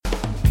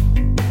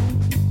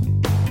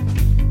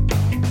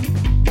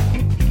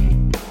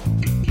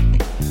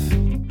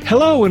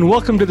Hello and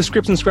welcome to the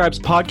Scripts and Scribes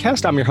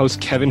podcast. I'm your host,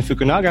 Kevin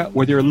Fukunaga.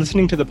 Whether you're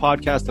listening to the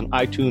podcast on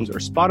iTunes or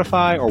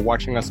Spotify or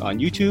watching us on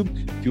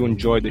YouTube, if you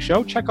enjoyed the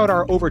show, check out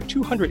our over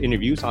 200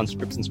 interviews on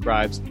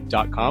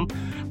scriptsandscribes.com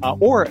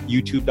or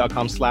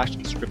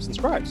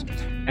youtube.com/scriptsandscribes.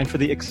 And for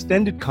the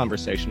extended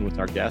conversation with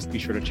our guest, be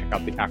sure to check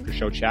out the after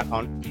show chat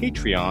on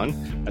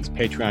Patreon. That's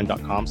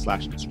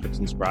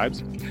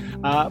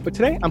patreon.com/scriptsandscribes. But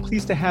today, I'm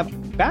pleased to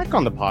have back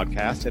on the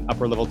podcast an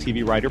upper-level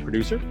TV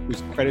writer-producer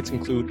whose credits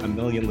include A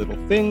Million Little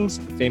Things,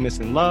 Famous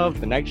in Love,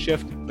 The Night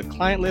Shift, The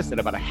Client List, and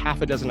about a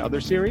half a dozen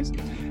other series.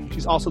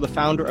 She's also the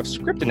founder of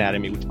Script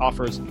Anatomy, which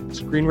offers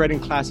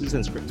screenwriting classes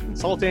and script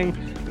consulting,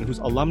 and whose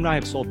alumni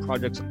have sold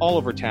projects all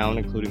over town,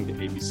 including the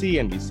ABC,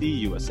 NBC,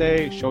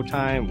 USA,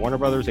 Showtime, Warner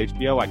Brothers,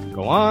 HBO. I could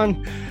go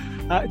on.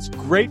 It's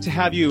great to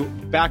have you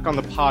back on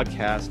the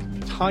podcast,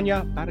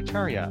 Tawnya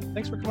Bhattacharya.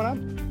 Thanks for coming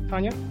on,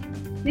 Tawnya.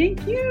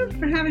 Thank you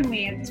for having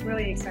me. It's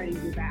really exciting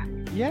to be back.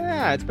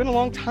 Yeah, it's been a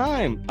long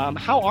time.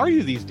 How are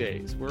you these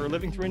days? We're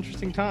living through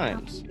interesting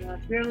times. Oh,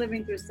 we're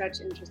living through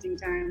such interesting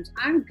times.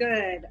 I'm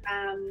good.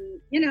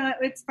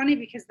 It's funny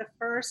because the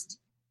first,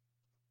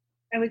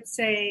 I would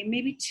say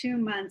maybe 2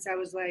 months, I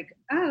was like,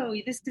 oh,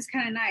 this is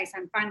kind of nice.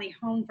 I'm finally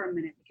home for a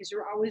minute, because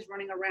you're always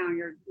running around.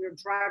 You're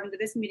driving to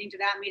this meeting, to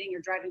that meeting.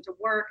 You're driving to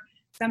work.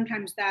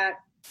 Sometimes that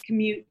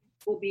commute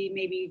will be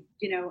maybe,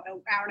 an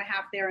hour and a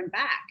half there and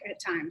back at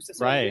times.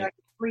 So right. It'll be like a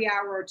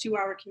 3-hour or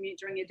 2-hour commute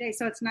during a day.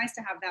 So it's nice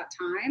to have that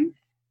time,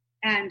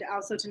 and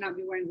also to not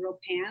be wearing real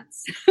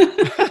pants,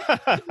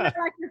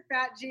 like your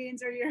fat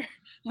jeans or your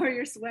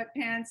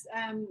sweatpants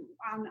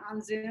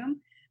on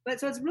Zoom. But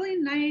so it's really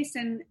nice,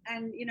 and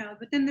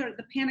but then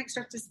the panic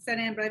starts to set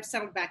in. But I've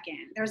settled back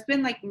in. There's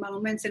been like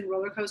moments and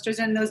roller coasters,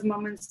 and those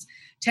moments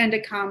tend to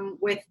come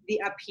with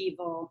the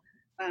upheaval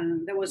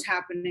that was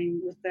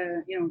happening with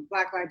the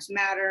Black Lives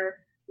Matter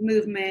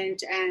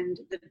movement and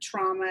the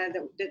trauma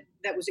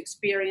that was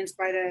experienced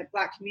by the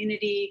Black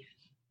community,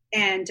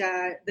 and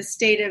the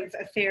state of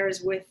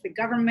affairs with the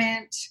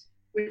government,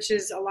 which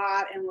is a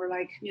lot. And we're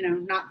like,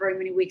 not very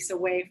many weeks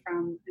away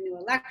from a new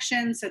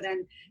election. So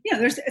then,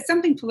 there's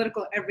something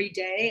political every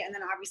day, and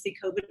then obviously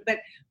COVID. But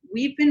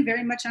we've been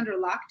very much under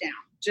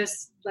lockdown,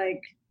 just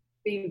like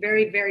being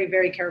very, very,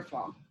 very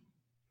careful.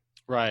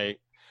 Right.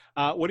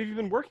 What have you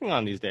been working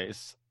on these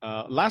days?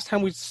 Last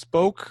time we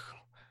spoke,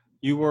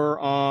 you were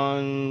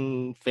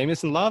on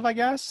Famous in Love, I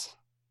guess?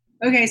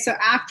 Okay, so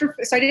I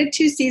did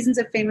 2 seasons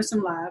of Famous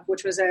in Love,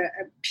 which was a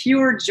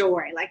pure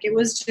joy. Like, it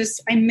was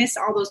just, I miss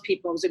all those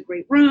people. It was a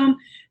great room,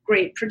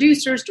 great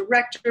producers,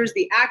 directors,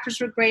 the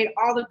actors were great,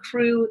 all the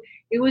crew.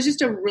 It was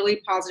just a really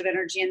positive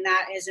energy, and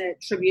that is a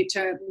tribute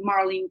to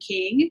Marlene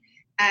King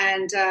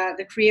and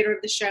the creator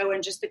of the show,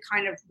 and just the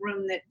kind of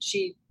room that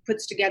she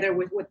puts together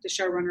with the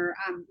showrunner,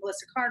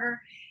 Melissa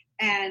Carter.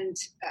 And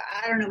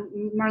I don't know,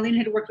 Marlene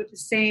had worked with the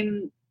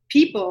same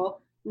people.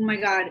 Oh my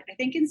God, I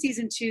think in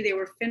season 2, they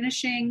were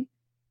finishing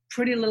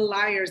Pretty Little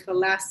Liars the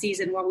last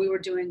season while we were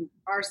doing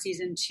our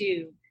season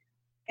 2.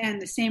 And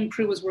the same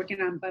crew was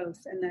working on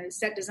both, and the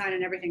set design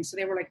and everything. So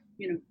they were like,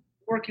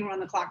 working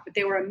around the clock, but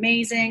they were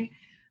amazing.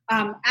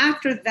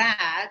 After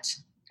that,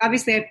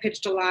 obviously I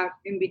pitched a lot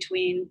in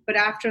between, but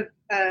after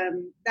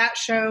that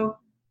show,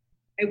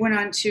 I went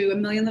on to A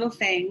Million Little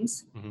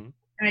Things, and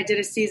I did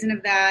a season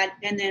of that.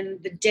 And then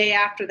the day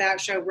after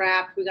that show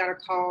wrapped, we got a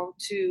call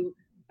to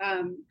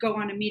go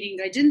on a meeting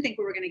that I didn't think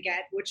we were going to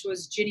get, which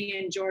was Ginny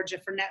and Georgia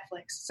for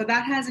Netflix. So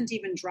that hasn't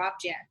even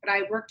dropped yet, but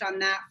I worked on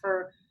that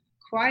for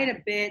quite a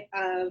bit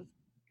of,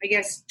 I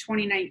guess,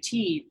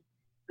 2019.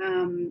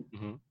 And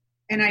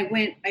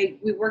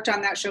we worked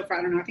on that show for,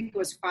 I don't know, I think it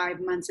was 5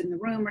 months in the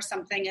room or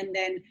something. And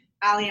then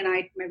Ali and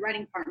I, my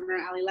writing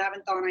partner, Ali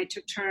Laventhal, and I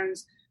took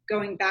turns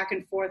going back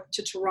and forth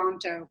to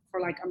Toronto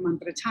for like a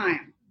month at a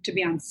time to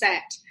be on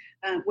set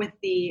with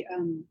the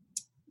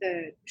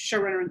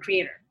showrunner and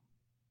creator.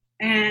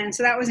 And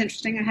so that was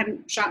interesting. I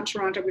hadn't shot in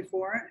Toronto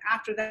before.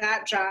 After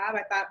that job,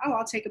 I thought,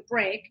 I'll take a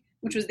break,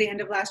 which was the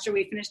end of last year.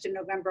 We finished in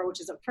November,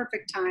 which is a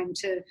perfect time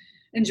to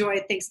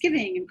enjoy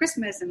Thanksgiving and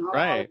Christmas and all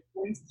those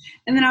things.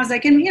 And then I was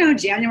like,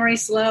 January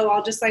slow,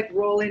 I'll just like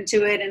roll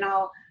into it, and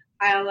I'll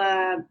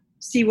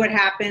see what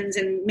happens,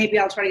 and maybe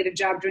I'll try to get a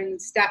job during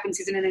staffing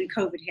season. And then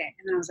COVID hit,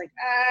 and then I was like,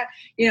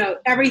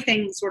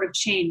 everything sort of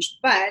changed.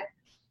 But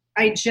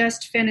Ali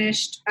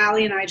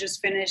and I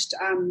just finished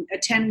a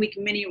 10-week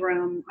mini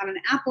room on an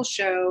Apple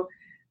show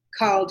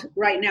called,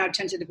 right now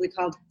tentatively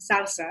called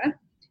Salsa,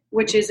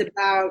 which is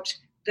about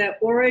the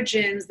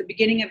origins, the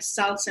beginning of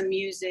salsa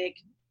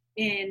music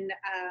in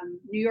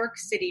New York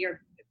City,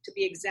 or to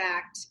be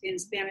exact, in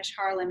Spanish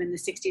Harlem in the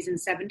 60s and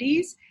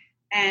 70s,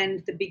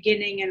 and the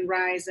beginning and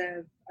rise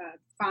of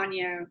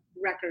Tawnya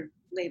record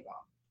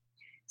label.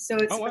 So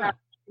it's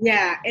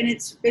and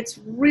it's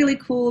really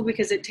cool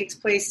because it takes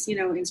place,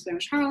 in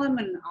Spanish Harlem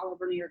and all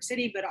over New York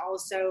City, but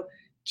also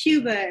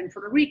Cuba and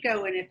Puerto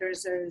Rico. And if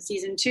there's a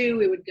season 2,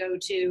 we would go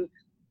to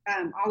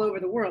all over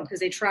the world because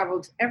they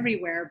traveled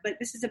everywhere. But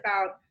this is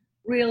about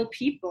real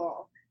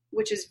people,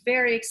 which is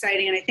very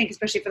exciting. And I think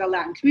especially for the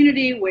Latin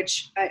community,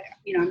 which,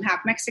 I'm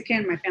half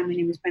Mexican, my family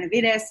name is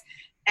Benavides,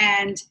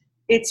 and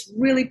it's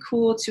really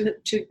cool to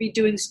be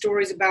doing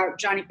stories about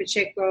Johnny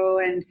Pacheco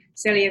and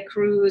Celia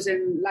Cruz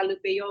and La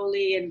Lupe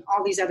Ioli and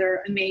all these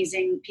other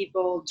amazing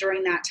people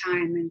during that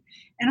time.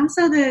 And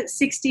also the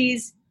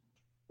 60s,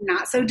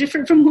 not so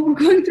different from what we're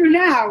going through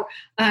now.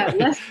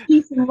 Less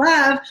peace and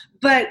love,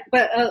 but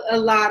a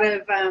lot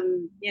of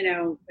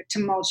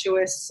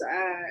tumultuous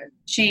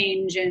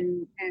change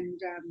and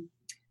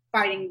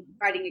fighting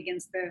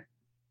against the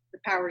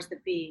powers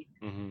that be.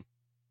 Mm-hmm.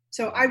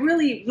 So I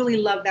really, really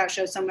love that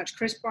show so much.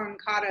 Chris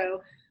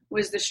Brancato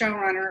was the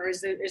showrunner, or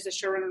is the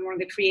showrunner and one of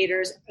the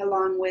creators,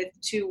 along with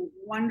two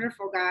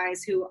wonderful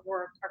guys who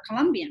are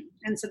Colombian.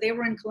 And so they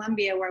were in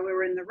Colombia while we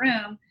were in the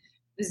room,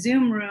 the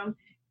Zoom room,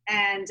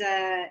 and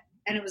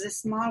it was a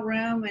small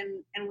room,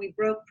 and we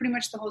broke pretty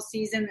much the whole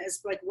season as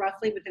like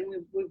roughly, but then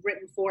we've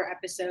written 4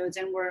 episodes,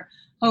 and we're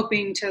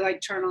hoping to like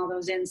turn all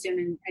those in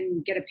soon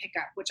and get a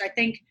pickup, which I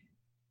think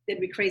it'd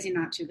be crazy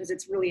not to, because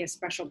it's really a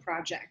special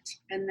project.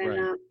 And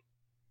then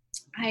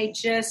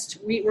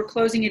we're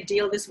closing a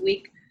deal this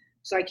week,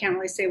 so I can't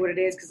really say what it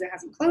is because it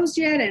hasn't closed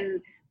yet.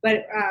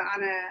 But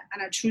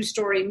on a true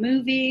story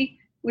movie,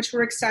 which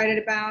we're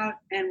excited about,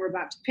 and we're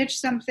about to pitch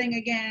something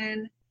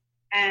again,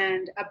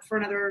 and up for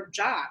another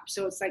job.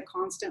 So it's like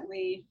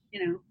constantly,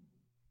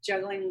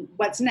 juggling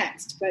what's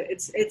next. But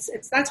it's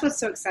that's what's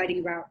so exciting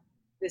about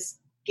this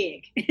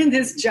gig,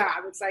 this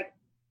job. It's like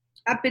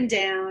up and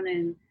down,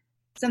 and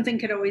something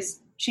could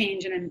always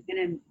change in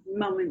a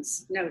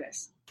moment's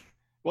notice.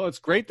 Well, it's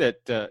great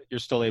that you're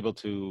still able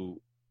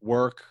to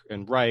work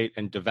and write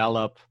and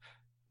develop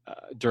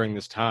during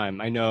this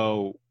time. I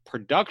know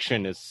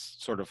production is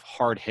sort of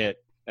hard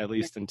hit, at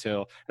least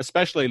until,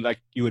 especially like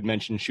you had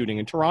mentioned, shooting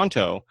in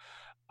Toronto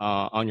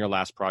on your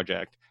last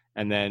project,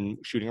 and then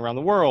shooting around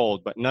the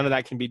world. But none of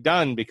that can be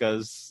done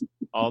because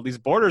all these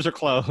borders are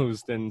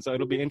closed. And so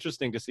it'll be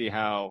interesting to see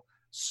how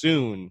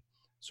soon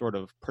sort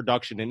of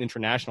production and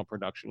international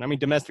production, I mean,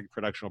 domestic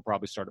production will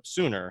probably start up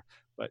sooner,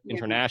 but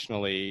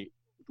internationally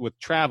with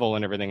travel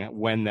and everything,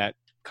 when that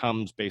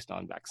comes based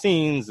on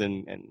vaccines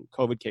and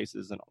COVID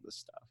cases and all this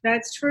stuff.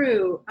 That's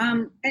true.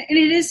 And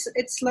it's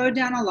slowed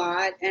down a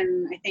lot.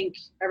 And I think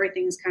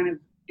everything's kind of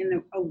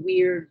in a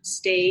weird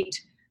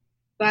state,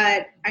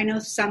 but I know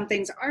some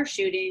things are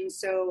shooting.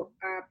 So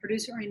a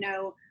producer I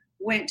know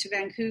went to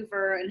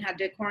Vancouver and had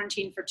to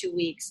quarantine for 2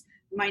 weeks.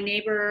 My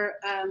neighbor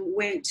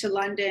went to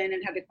London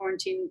and had to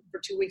quarantine for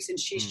 2 weeks, and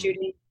she's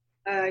shooting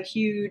a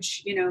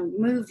huge,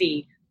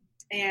 movie.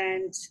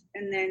 And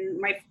then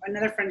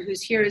another friend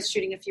who's here is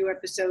shooting a few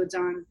episodes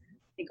on,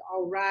 I think,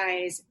 All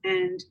Rise,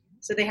 and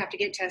so they have to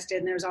get tested,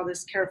 and there's all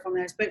this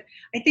carefulness. But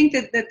I think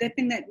that the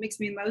thing that makes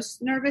me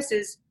most nervous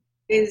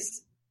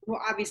is well,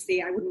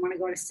 obviously I wouldn't want to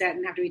go to set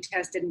and have to be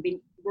tested and be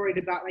worried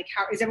about like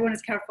how is everyone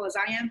as careful as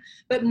I am.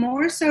 But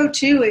more so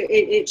too,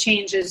 it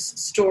changes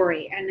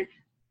story and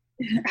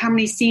how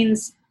many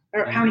scenes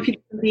or how many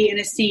people can be in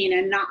a scene,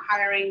 and not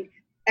hiring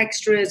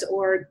extras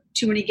or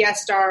too many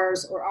guest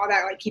stars or all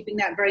that, like keeping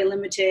that very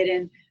limited.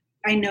 And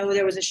I know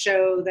there was a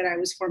show that I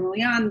was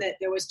formerly on that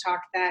there was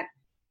talk that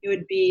it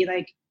would be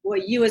like, well,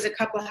 you as a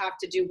couple have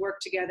to do work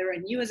together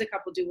and you as a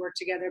couple do work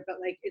together, but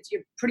like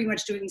you're pretty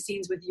much doing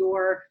scenes with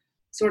your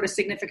sort of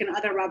significant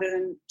other rather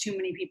than too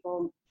many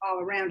people all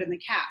around in the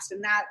cast.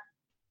 And that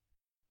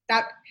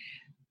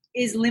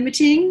is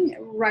limiting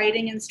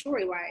writing and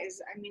story wise.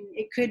 I mean,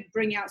 it could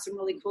bring out some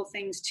really cool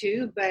things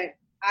too, but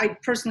I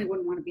personally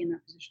wouldn't want to be in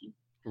that position.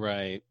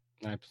 Right.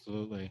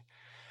 Absolutely.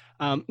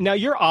 Now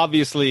you're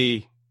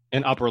obviously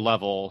an upper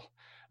level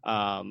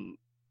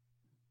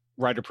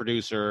writer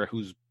producer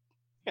who's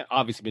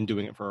obviously been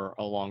doing it for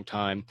a long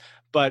time,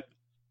 but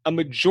a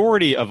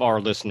majority of our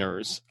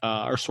listeners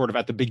are sort of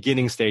at the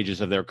beginning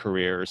stages of their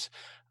careers.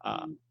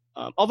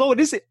 Although it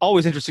is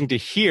always interesting to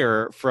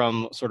hear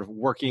from sort of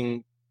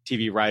working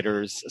TV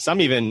writers,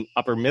 some even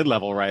upper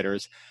mid-level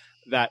writers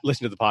that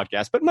listen to the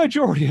podcast, but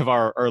majority of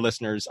our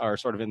listeners are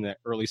sort of in the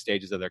early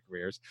stages of their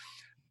careers.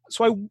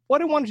 So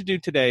what I wanted to do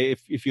today,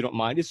 if you don't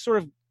mind, is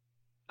sort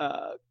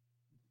of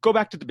go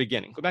back to the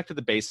beginning, go back to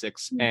the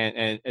basics,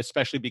 and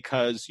especially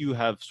because you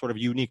have sort of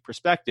a unique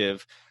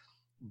perspective,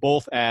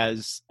 both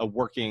as a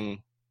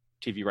working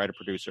TV writer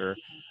producer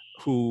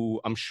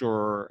who I'm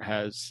sure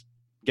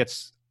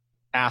gets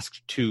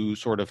asked to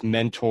sort of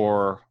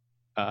mentor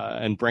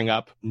and bring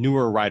up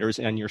newer writers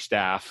and your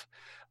staff,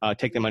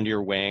 take them under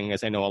your wing,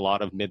 as I know a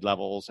lot of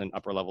mid-levels and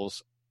upper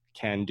levels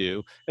can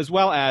do, as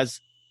well as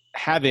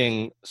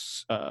having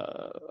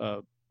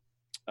Script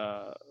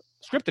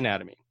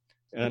Anatomy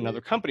in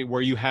another company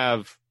where you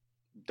have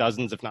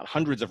dozens, if not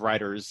hundreds of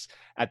writers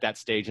at that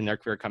stage in their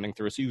career coming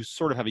through. So you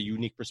sort of have a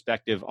unique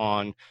perspective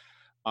on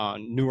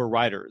newer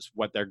writers,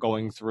 what they're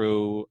going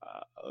through,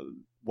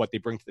 what they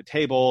bring to the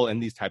table,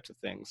 and these types of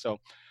things. So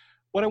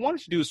what I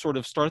wanted to do is sort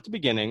of start at the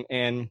beginning.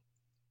 And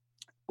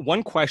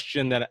one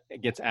question that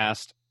gets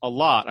asked a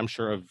lot, I'm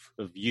sure of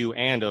you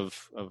and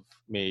of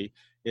me,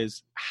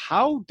 is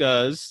how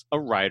does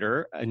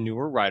a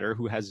newer writer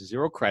who has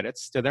 0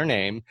 credits to their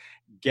name,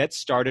 get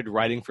started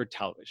writing for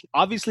television?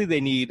 Obviously, they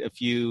need a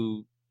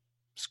few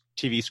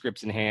TV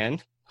scripts in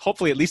hand,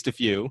 hopefully at least a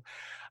few.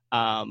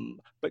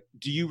 But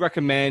do you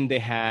recommend they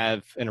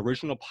have an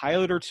original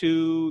pilot or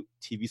two,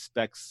 TV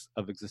specs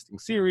of existing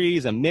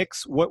series, a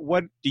mix?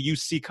 What do you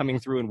see coming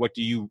through, and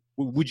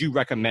would you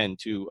recommend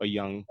to a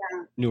young,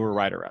 newer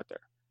writer out there?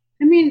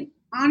 I mean,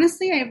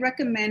 honestly, I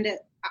recommend it.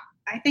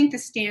 I think the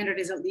standard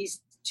is at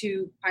least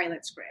 2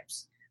 pilot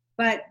scripts.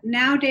 But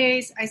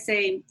nowadays, I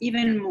say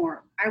even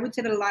more. I would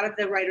say that a lot of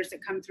the writers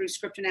that come through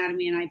Script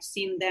Anatomy, and I've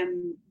seen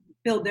them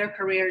build their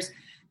careers,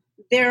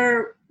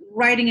 they're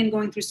writing and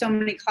going through so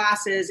many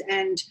classes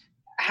and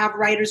have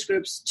writers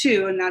groups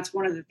too. And that's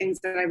one of the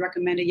things that I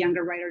recommend a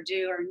younger writer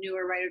do or a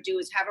newer writer do,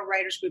 is have a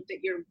writers group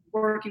that you're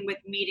working with,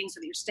 meeting so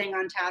that you're staying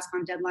on task,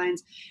 on deadlines,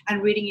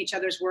 and reading each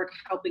other's work,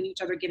 helping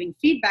each other, giving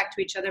feedback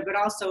to each other, but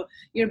also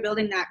you're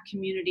building that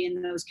community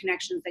and those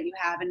connections that you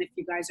have. And if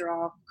you guys are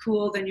all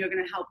cool, then you're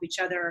going to help each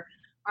other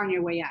on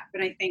your way up.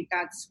 And I think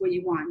that's what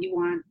you want. You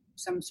want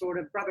some sort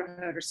of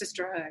brotherhood or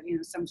sisterhood,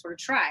 some sort of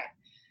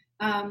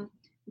tribe.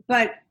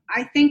 But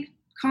I think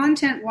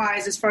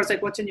content-wise, as far as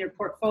like what's in your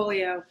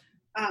portfolio,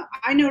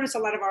 I notice a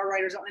lot of our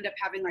writers will end up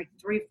having like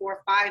 3,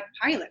 4, 5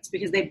 pilots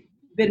because they've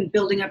been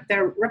building up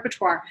their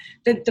repertoire.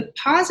 The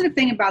positive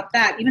thing about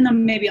that, even though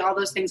maybe all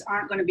those things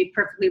aren't going to be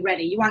perfectly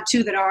ready, you want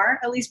 2 that are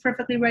at least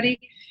perfectly ready,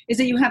 is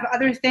that you have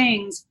other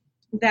things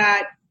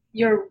that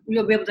you'll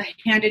be able to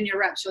hand in your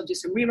reps. You'll do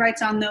some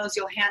rewrites on those.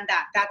 You'll hand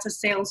that. That's a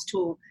sales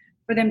tool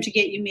for them to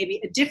get you maybe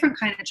a different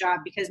kind of job,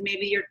 because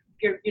maybe you're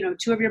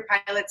 2 of your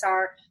pilots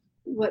are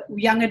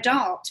young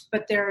adult,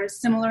 but they're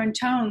similar in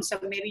tone. So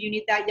maybe you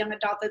need that young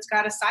adult that's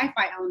got a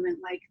sci-fi element,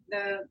 like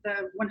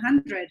the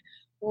 100,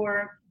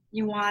 or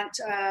you want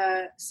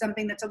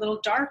something that's a little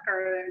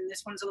darker, and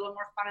this one's a little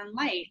more fun and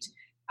light.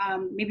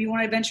 Maybe you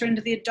want to venture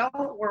into the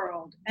adult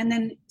world, and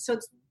then so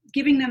it's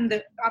giving them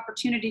the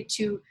opportunity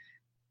to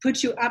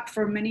put you up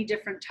for many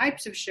different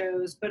types of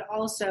shows, but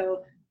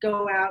also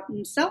go out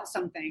and sell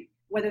something.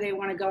 Whether they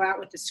want to go out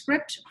with the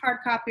script hard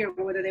copy, or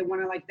whether they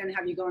want to like then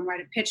have you go and write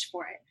a pitch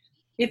for it.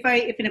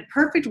 If in a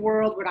perfect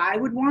world, what I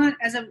would want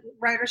as a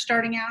writer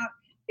starting out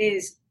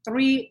is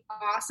 3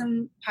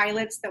 awesome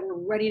pilots that were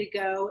ready to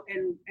go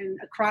and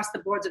across the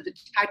boards of the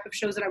type of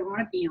shows that I would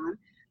want to be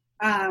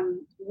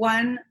on.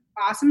 1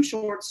 awesome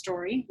short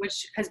story,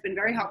 which has been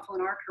very helpful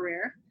in our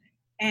career,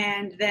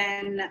 and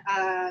then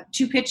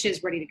 2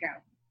 pitches ready to go.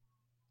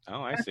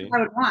 Oh, I see. That's what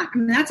I would want. I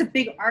mean, that's a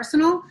big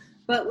arsenal,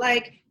 but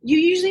like you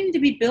usually need to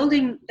be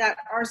building that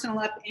arsenal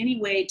up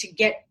anyway to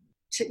get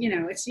to,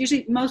 it's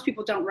usually most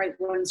people don't write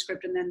 1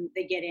 script and then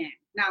they get in.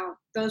 Now,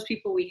 those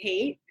people we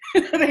hate,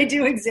 they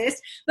do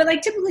exist, but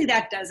like typically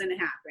that doesn't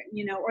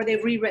happen, or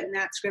they've rewritten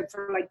that script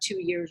for like 2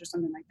 years or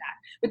something like that.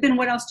 But then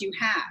what else do you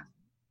have?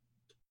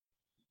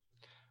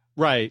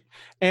 Right.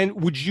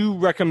 And would you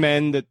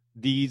recommend that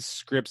these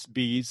scripts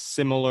be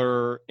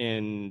similar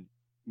in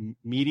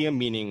medium,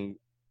 meaning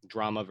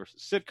drama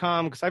versus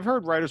sitcom? Because I've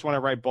heard writers want to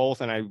write both,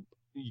 and I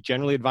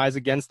generally advise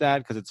against that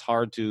because it's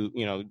hard to,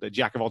 the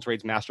jack of all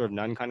trades, master of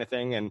none kind of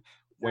thing. And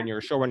when you're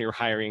a showrunner, you're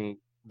hiring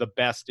the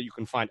best that you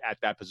can find at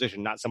that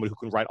position, not somebody who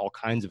can write all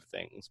kinds of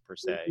things per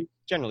se,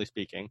 generally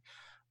speaking.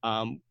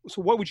 So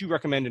what would you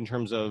recommend in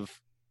terms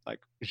of like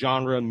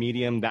genre,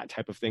 medium, that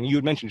type of thing? You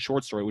had mentioned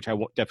short story, which I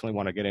definitely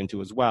want to get into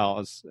as well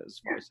as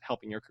far as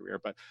helping your career.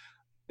 But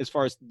as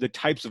far as the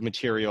types of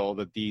material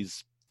that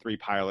these 3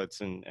 pilots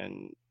and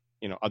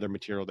other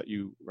material that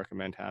you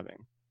recommend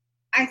having?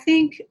 I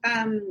think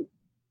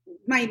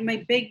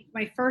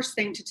my first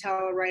thing to tell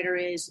a writer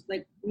is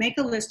like make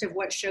a list of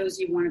what shows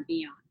you want to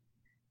be on,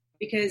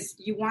 because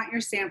you want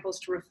your samples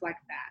to reflect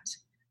that.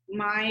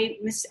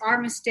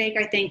 Our mistake,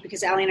 I think,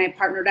 because Allie and I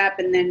partnered up,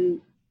 and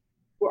then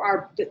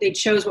they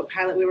chose what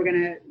pilot we were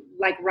going to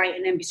like write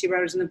in NBC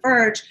Writers and The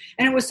Verge,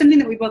 and it was something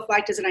that we both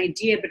liked as an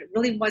idea, but it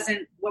really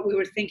wasn't what we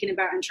were thinking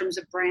about in terms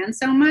of brand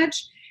so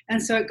much.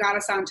 And so it got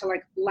us onto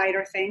like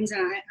lighter things. And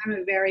I'm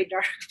a very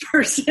dark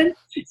person.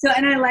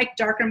 And I like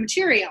darker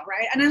material,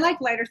 right? And I like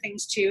lighter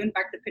things too. In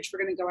fact, the pitch we're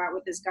going to go out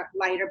with is got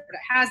lighter, but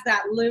it has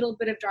that little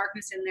bit of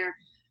darkness in there.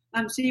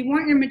 So you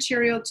want your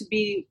material to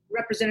be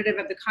representative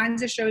of the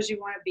kinds of shows you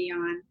want to be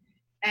on.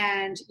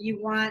 And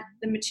you want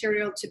the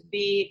material to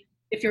be,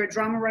 if you're a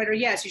drama writer,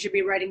 yes, you should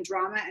be writing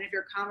drama. And if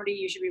you're a comedy,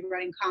 you should be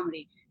writing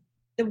comedy.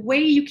 The way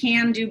you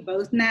can do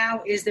both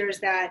now is there's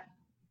that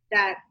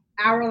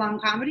hour-long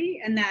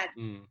comedy and that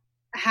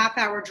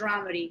half-hour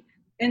dramedy,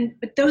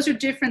 but those are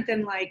different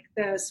than like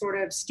the sort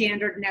of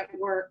standard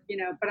network,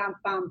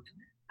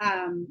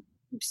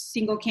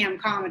 single cam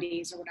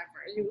comedies or whatever.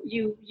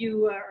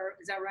 You are,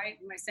 is that right?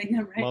 Am I saying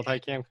that right?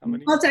 Multi-cam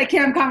comedies.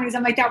 Multi-cam comedies.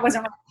 I'm like, that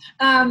wasn't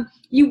right.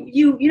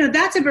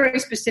 That's a very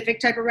specific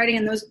type of writing,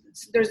 and there's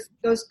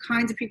those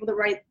kinds of people that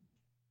write,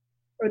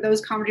 or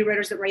those comedy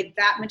writers that write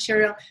that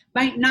material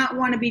might not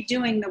want to be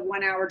doing the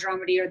 1 hour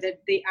dramedy or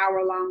the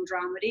hour-long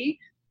dramedy.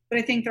 But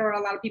I think there are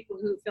a lot of people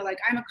who feel like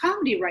I'm a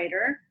comedy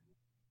writer,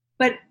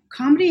 but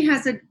comedy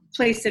has a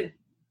place of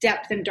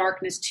depth and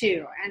darkness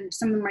too. And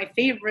some of my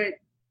favorite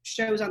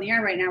shows on the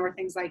air right now are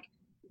things like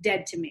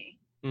Dead to Me,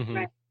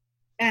 right?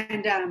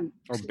 And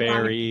or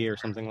Barry or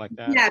something like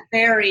that. Yeah,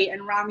 Barry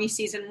and Rami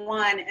season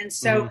 1. And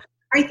so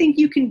I think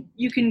you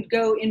can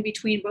go in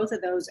between both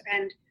of those,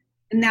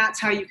 and that's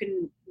how you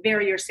can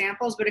vary your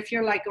samples. But if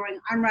you're like going,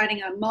 I'm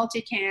writing a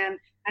multicam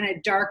and a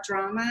dark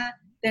drama,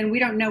 then we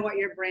don't know what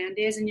your brand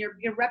is, and your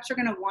reps are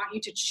going to want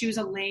you to choose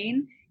a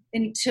lane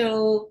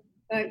until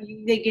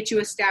they get you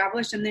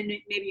established, and then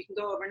maybe you can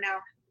go over. Now,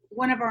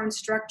 one of our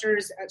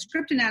instructors at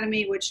Script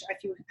Anatomy, which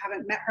if you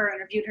haven't met her,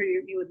 interviewed her,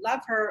 you would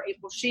love her.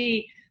 April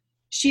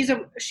she's a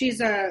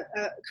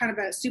kind of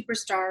a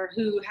superstar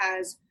who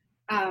has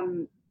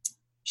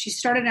she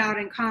started out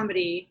in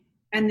comedy,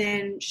 and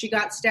then she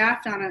got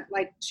staffed on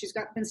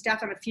been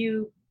staffed on a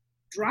few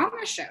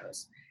drama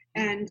shows.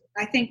 And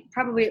I think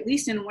probably at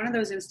least in one of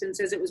those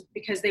instances, it was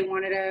because they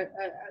wanted a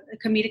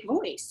comedic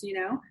voice, you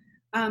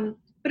know.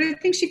 But I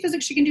think she feels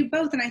like she can do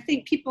both, and I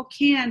think people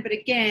can. But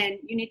again,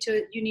 you need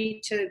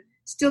to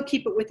still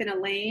keep it within a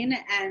lane,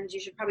 and you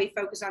should probably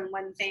focus on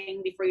one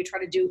thing before you try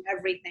to do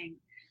everything.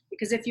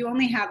 Because if you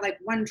only have like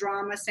one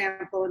drama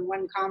sample and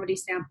one comedy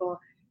sample,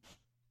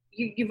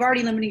 you've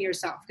already limited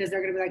yourself, because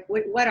they're going to be like,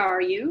 what are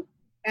you,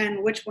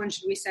 and which one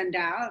should we send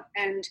out?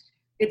 And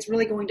it's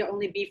really going to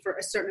only be for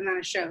a certain amount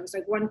of shows.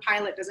 Like one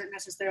pilot doesn't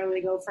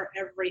necessarily go for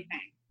everything.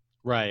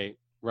 Right.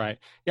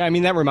 Yeah, I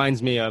mean, that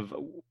reminds me of,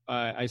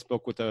 I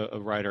spoke with a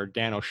writer,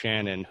 Dan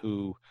O'Shannon,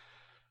 who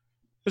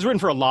has written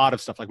for a lot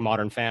of stuff like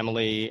Modern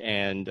Family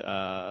and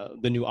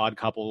the new Odd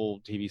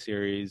Couple TV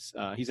series.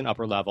 He's an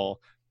upper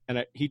level.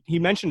 And he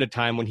mentioned a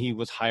time when he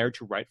was hired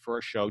to write for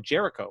a show,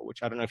 Jericho,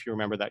 which I don't know if you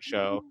remember that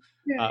show.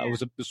 Yeah. It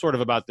was sort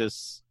of about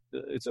this,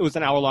 it was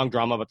an hour-long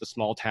drama about the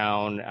small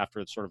town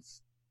after sort of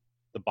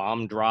the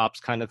bomb drops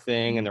kind of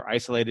thing, and they're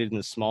isolated in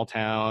this small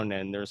town,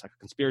 and there's like a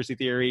conspiracy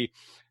theory.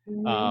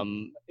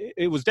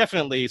 It was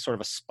definitely sort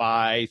of a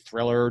spy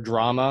thriller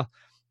drama,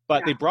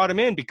 but they brought him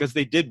in because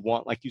they did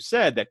want, like you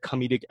said, that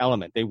comedic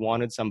element. They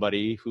wanted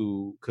somebody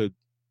who could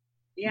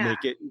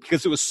make it,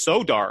 because it was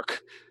so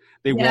dark.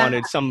 They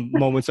wanted some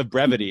moments of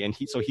brevity, and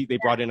they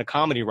brought in a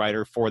comedy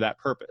writer for that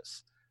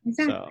purpose.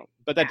 Exactly. So,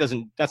 but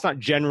that's not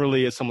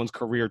generally as someone's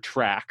career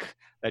track.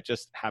 That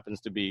just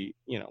happens to be,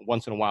 you know,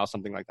 once in a while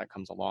something like that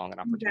comes along, an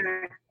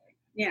opportunity.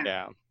 Exactly.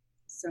 Yeah.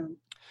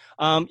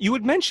 So, you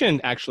had mentioned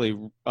actually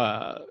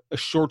a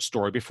short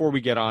story. Before we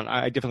get on,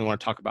 I definitely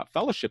want to talk about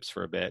fellowships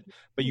for a bit,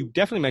 but you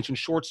definitely mentioned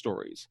short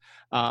stories.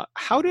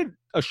 How did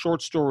a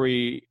short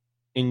story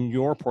in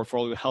your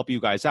portfolio help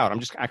you guys out? I'm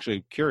just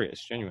actually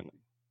curious,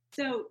 genuinely.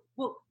 So,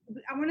 well,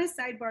 I want to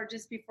sidebar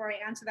just before I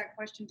answer that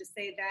question to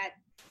say that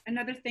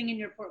another thing in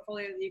your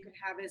portfolio that you could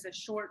have is a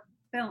short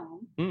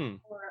film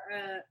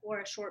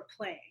or a short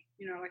play,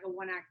 you know, like a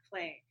one-act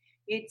play.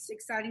 It's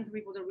exciting for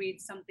people to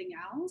read something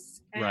else,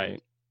 and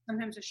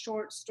sometimes a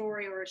short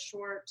story or a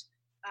short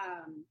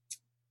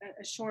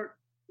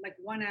like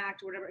one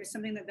act or whatever is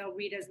something that they'll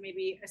read as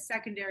maybe a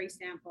secondary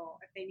sample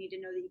if they need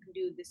to know that you can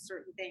do this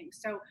certain thing.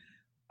 So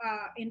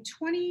in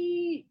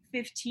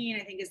 2015,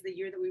 I think, is the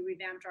year that we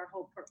revamped our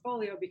whole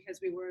portfolio, because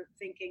we were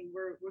thinking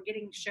we're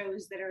getting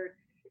shows that are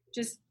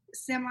just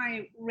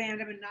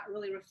semi-random and not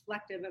really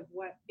reflective of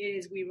what it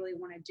is we really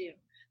want to do.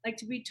 Like,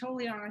 to be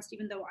totally honest,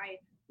 even though I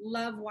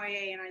love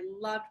YA and I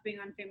loved being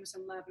on Famous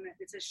in Love, and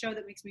it's a show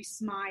that makes me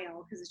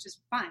smile because it's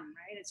just fun,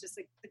 right? It's just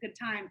like a good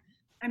time.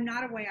 I'm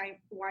not a YA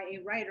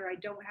writer. I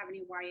don't have any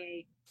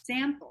YA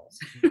samples.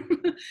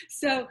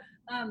 So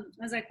I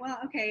was like, well,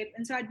 okay.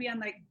 And so I'd be on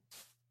like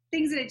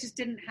things that I just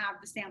didn't have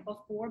the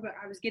sample for, but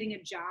I was getting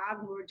a job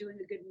and we were doing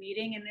a good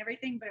meeting and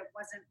everything, but it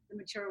wasn't the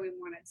material we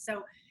wanted.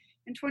 So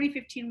in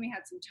 2015, we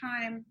had some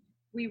time.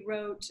 We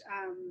wrote,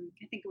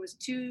 I think it was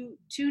two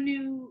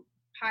new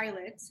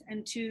pilots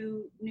and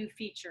 2 new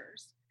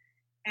features.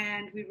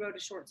 And we wrote a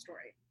short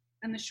story.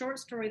 And the short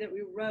story that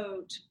we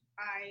wrote,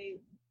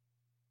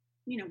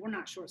 we're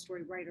not short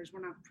story writers,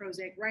 we're not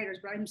prosaic writers,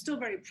 but I'm still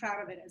very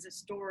proud of it as a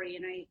story,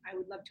 and I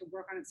would love to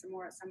work on it some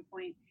more at some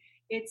point.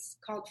 It's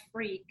called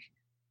Freak,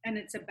 and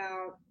it's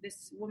about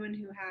this woman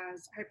who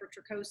has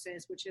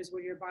hypertrichosis, which is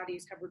where your body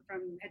is covered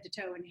from head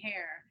to toe in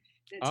hair.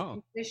 And it's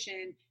a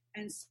condition,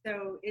 and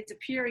so it's a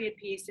period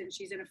piece, and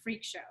she's in a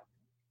freak show.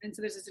 And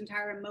so there's this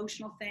entire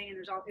emotional thing,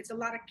 and it's a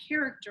lot of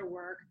character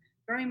work,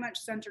 very much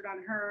centered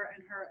on her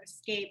and her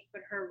escape,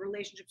 but her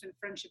relationships and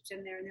friendships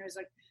in there. And there's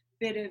like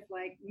bit of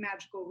like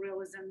magical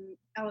realism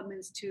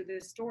elements to the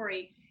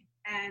story.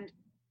 And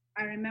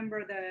I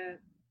remember the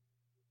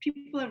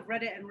people have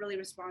read it and really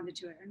responded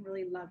to it and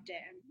really loved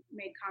it and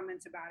made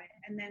comments about it.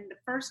 And then the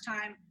first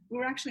time we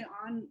were actually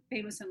on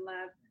Famous in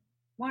Love,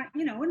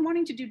 when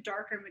wanting to do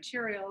darker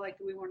material like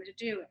we wanted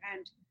to do.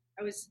 And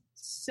I was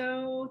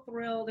so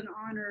thrilled and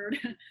honored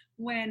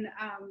when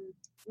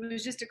it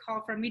was just a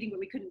call for a meeting, but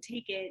we couldn't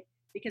take it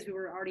because we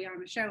were already on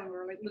the show and we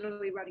were like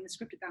literally writing a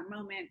script at that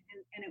moment.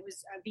 And it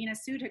was Vina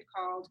Sood had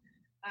called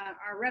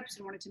our reps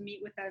and wanted to meet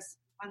with us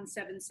on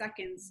 7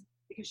 Seconds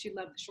because she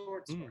loved the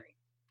short story.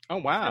 Oh,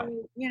 wow.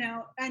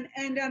 So, and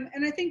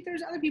I think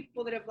there's other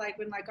people that have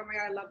been like, oh my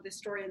God, I love this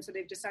story. And so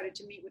they've decided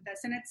to meet with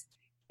us, and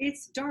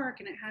it's dark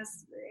and it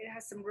has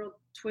some real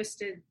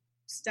twisted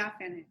stuff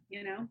in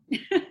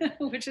it,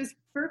 which is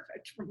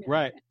perfect for me.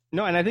 Right.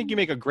 No, and I think you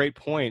make a great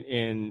point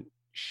in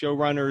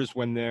showrunners,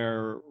 when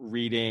they're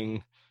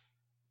reading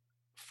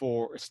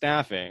for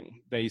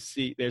staffing, they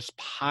see there's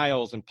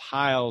piles and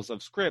piles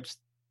of scripts,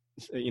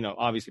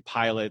 obviously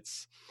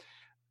pilots,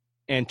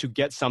 and to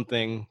get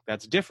something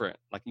that's different,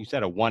 like you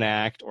said, a one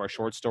act or a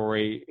short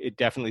story, it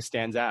definitely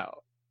stands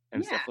out.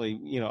 And it's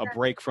definitely, a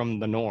break from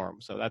the norm.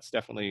 So that's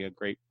definitely a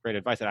great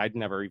advice that I'd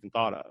never even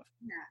thought of.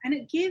 Yeah, and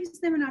it gives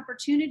them an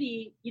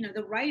opportunity,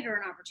 the writer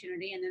an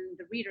opportunity, and then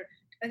the reader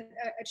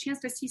a chance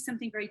to see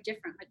something very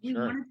different. Like we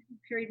wanted to do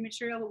period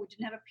material, but we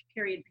didn't have a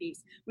period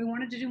piece. We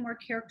wanted to do more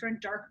character and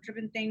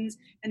dark-driven things,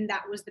 and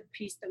that was the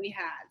piece that we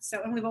had.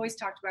 So, and we've always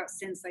talked about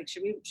since, like,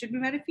 should we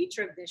write a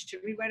feature of this?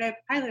 Should we write a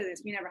pilot of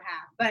this? We never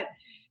have, but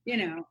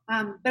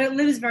but it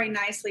lives very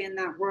nicely in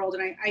that world,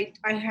 and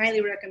I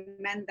highly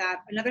recommend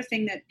that. Another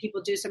thing that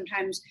people do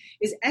sometimes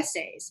is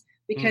essays,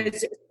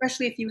 because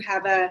especially if you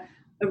have a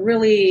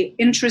really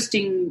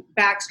interesting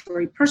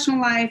backstory,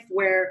 personal life,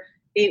 where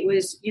it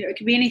was, it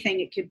could be anything.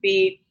 It could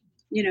be,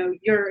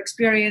 your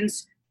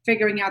experience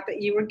figuring out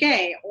that you were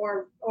gay,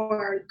 or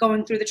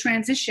going through the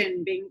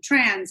transition, being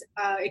trans.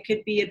 It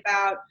could be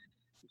about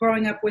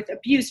growing up with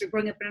abuse or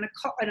growing up in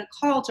a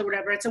cult or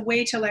whatever. It's a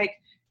way to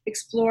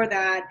explore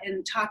that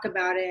and talk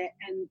about it,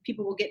 and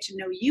people will get to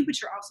know you,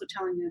 but you're also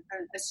telling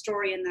a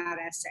story in that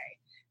essay.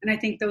 And I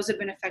think those have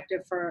been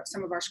effective for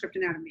some of our Script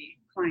Anatomy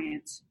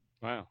clients.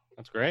 Wow,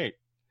 that's great.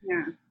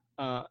 Yeah.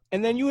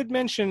 And then you had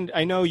mentioned,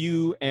 I know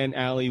you and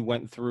Allie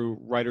went through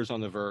Writers on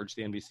the Verge,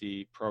 the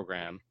NBC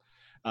program,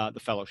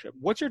 the fellowship.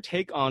 What's your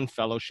take on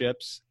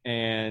fellowships,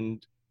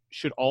 and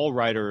should all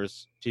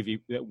writers TV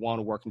that want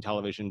to work in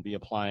television be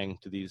applying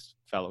to these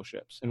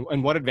fellowships?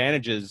 And what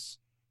advantages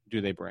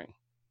do they bring?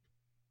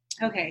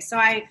 Okay, so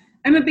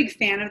I'm a big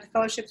fan of the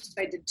fellowships.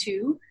 I did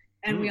 2,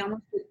 and we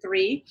almost did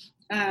 3.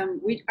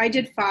 I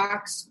did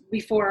Fox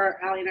before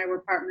Allie and I were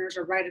partners,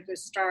 or right at the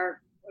start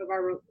of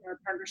our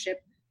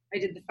partnership. I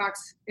did the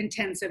Fox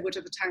Intensive, which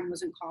at the time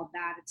wasn't called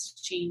that. It's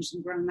changed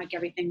and grown like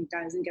everything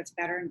does and gets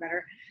better and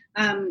better.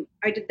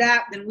 I did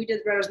that. Then we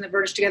did Writers on the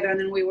Verge together, and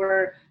then we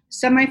were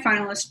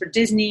semi-finalists for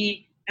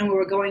Disney, and we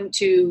were going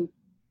to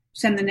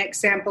send the next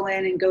sample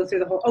in and go through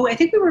the whole. I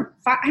think we were.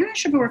 I'm not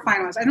sure if we were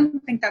finalists. I don't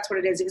think that's what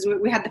it is, because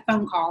we had the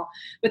phone call,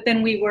 but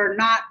then we were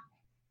not.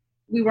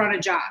 We were on a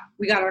job.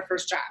 We got our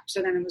first job,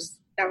 so then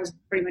that was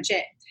pretty much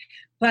it.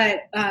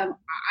 But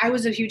I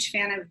was a huge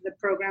fan of the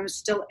program,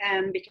 still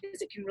am,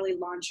 because it can really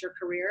launch your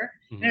career.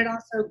 Mm-hmm. And it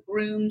also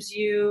grooms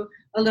you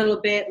a little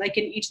bit. Like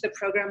in each of the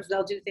programs,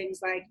 they'll do things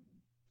like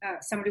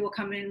somebody will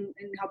come in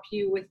and help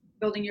you with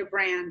building your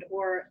brand,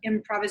 or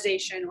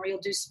improvisation, or you'll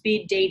do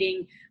speed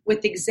dating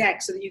with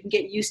execs so that you can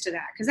get used to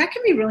that. Because that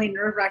can be really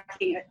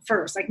nerve-wracking at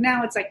first. Like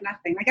now it's like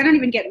nothing. Like I don't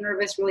even get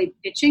nervous really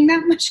pitching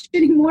that much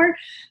anymore.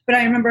 But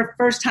I remember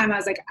first time I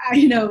was like, I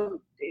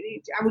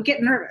would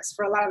get nervous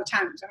for a lot of the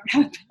times. I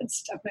don't have a bad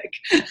stomach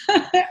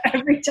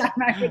every time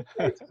I would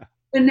pitch.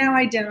 But now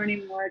I don't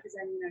anymore, because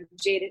I'm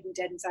jaded and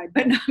dead inside.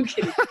 But no, I'm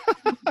kidding.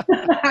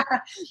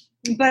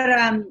 But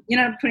I'm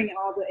putting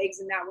all the eggs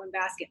in that one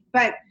basket.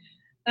 But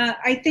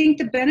I think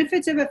the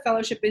benefits of a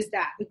fellowship is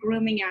that the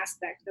grooming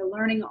aspect, the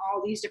learning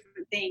all these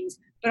different things,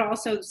 but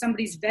also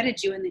somebody's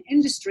vetted you in the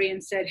industry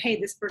and said, hey,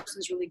 this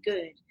person's really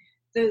good.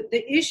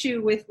 The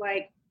issue with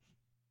the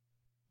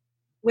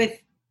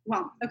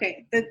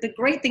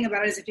great thing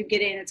about it is if you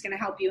get in, it's going to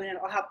help you, and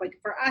it'll help. Like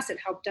for us, it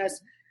helped us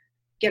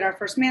get our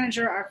first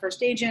manager, our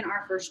first agent,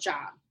 our first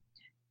job.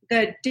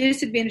 The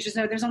disadvantage is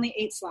there's only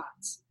 8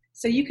 slots.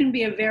 So you can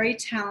be a very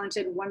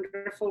talented,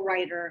 wonderful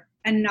writer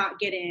and not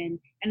get in,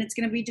 and it's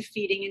going to be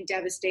defeating and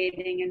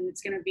devastating, and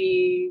it's going to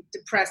be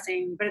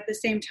depressing. But at the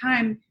same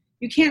time,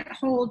 you can't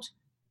hold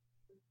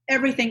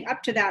everything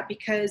up to that,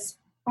 because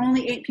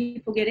only 8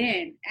 people get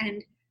in,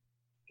 and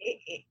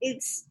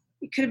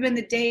it could have been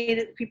the day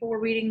that people were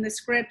reading the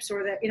scripts,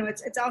 or that,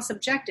 it's all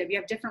subjective. You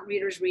have different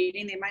readers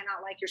reading. They might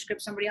not like your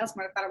script. Somebody else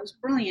might have thought it was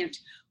brilliant,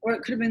 or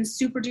it could have been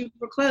super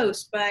duper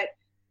close, but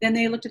then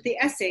they looked at the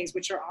essays,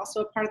 which are also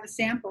a part of the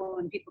sample,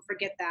 and people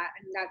forget that.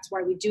 And that's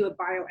why we do a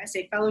bio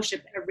essay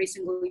fellowship every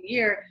single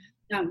year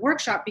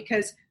workshop,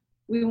 because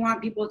we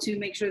want people to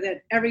make sure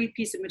that every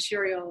piece of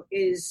material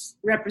is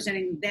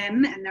representing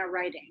them and their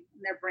writing,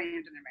 and their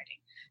brand and their writing.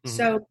 Mm-hmm.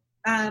 So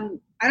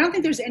I don't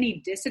think there's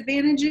any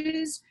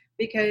disadvantages,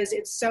 because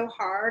it's so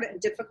hard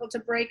and difficult to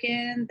break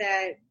in,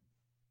 that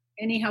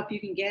any help you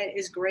can get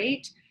is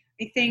great.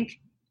 I think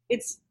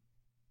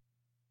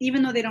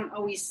even though they don't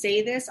always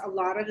say this, a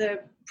lot of the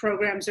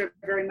programs are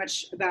very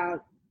much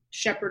about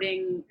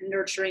shepherding and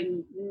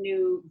nurturing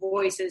new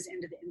voices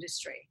into the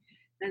industry.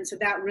 And so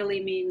that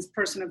really means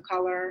person of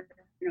color,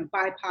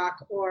 BIPOC,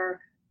 or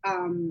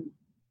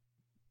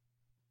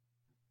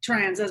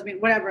trans, lesbian,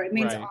 whatever. It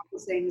means all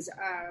those things.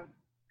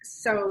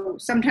 So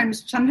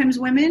sometimes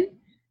women,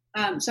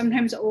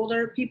 sometimes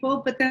older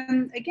people, but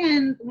then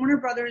again, Warner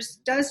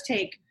Brothers does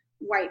take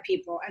white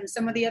people, and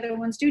some of the other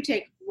ones do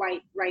take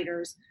white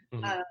writers.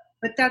 Mm-hmm.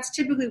 But that's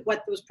typically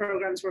what those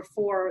programs were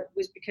for,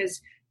 was because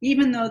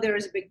even though there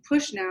is a big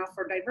push now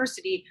for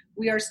diversity,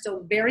 we are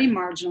still very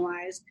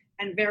marginalized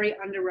and very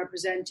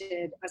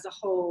underrepresented as a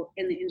whole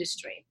in the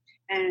industry.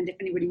 And if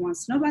anybody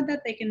wants to know about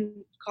that, they can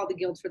call the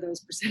Guild for those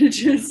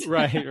percentages.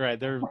 Right.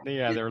 They're low.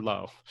 Yeah, they're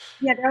low.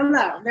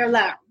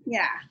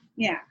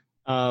 Yeah.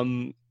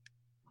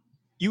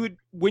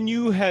 When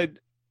you had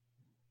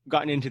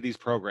gotten into these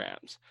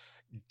programs,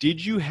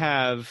 did you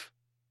have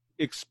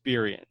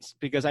experience?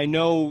 Because I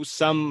know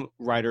some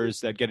writers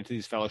that get into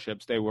these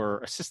fellowships, they were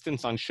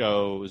assistants on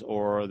shows,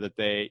 or that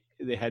they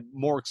had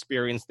more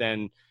experience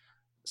than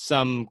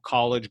some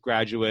college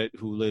graduate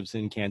who lives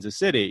in Kansas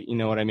City. You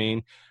know what I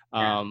mean?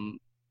 Yeah.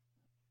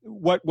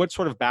 What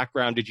sort of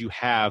background did you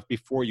have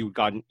before you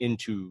gotten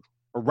into,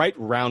 or right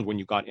around when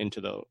you got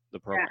into the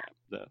program?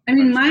 Yeah.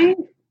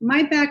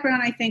 My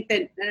background, I think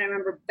that, and I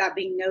remember that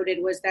being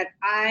noted, was that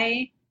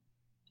I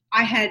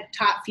had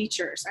taught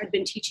features. I'd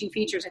been teaching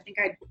features. I think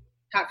I'd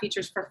taught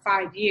features for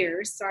 5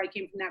 years. So I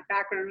came from that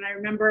background. And I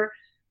remember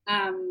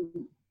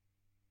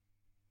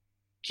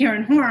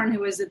Karen Horn,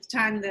 who was at the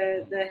time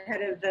the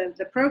head of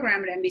the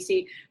program at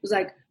NBC, was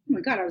like, oh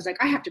my God, I was like,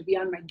 I have to be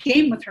on my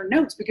game with her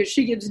notes because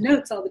she gives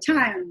notes all the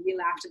time. And we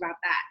laughed about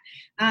that.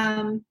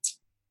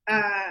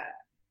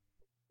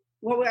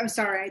 I'm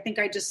sorry. I think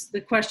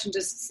the question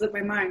just slipped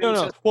my mind.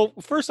 No. Well,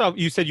 first off,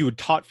 you said you had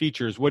taught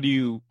features. What do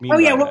you mean?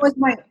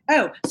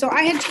 So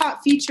I had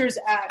taught features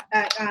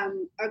at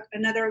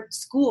another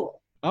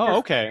school. Oh,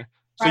 okay.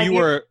 So you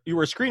were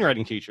a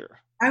screenwriting teacher.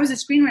 I was a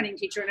screenwriting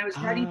teacher, and I was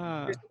writing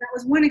features. So that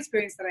was one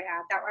experience that I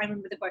had. That I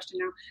remember the question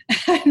now.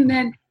 And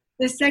then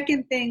the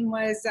second thing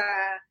was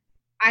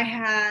I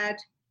had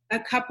a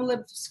couple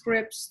of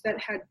scripts that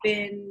had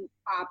been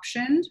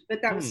optioned,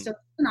 but that was still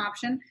an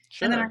option.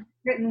 Sure. And then I'd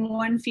written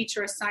one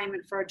feature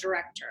assignment for a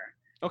director.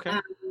 Okay.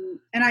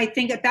 And I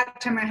think at that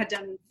time I had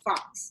done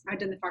Fox. I'd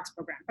done the Fox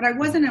program, but I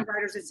wasn't a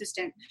writer's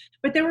assistant.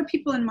 But there were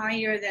people in my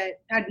year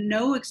that had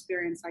no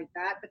experience like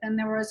that. But then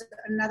there was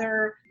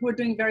another who were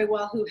doing very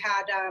well who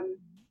had,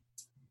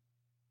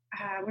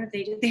 what did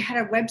they do? They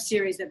had a web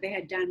series that they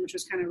had done, which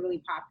was kind of really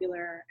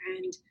popular.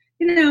 And,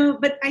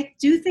 but I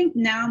do think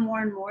now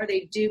more and more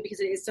they do, because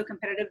it is so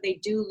competitive, they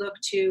do look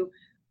to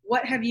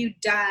what have you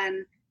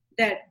done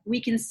that we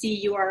can see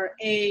you are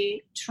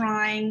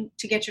trying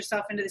to get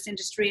yourself into this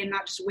industry and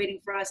not just waiting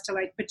for us to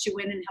like put you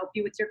in and help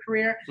you with your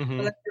career, but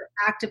like you're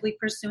actively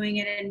pursuing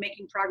it and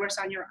making progress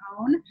on your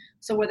own.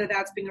 So whether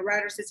that's being a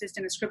writer's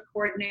assistant, a script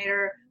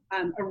coordinator,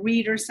 a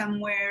reader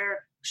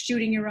somewhere,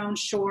 shooting your own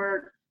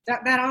short,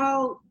 that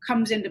all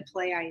comes into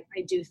play. I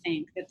do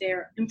think that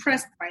they're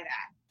impressed by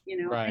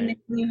that, Right. And then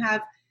you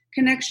have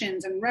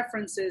connections and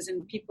references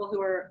and people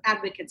who are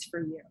advocates for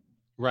you.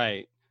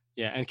 Right.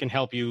 Yeah, and can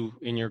help you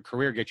in your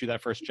career, get you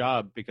that first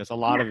job, because a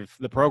lot of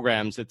the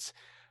programs, it's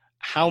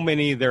how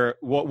many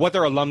what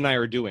their alumni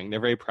are doing. They're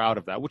very proud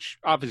of that, which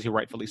obviously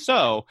rightfully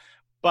so.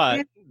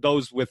 But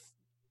those with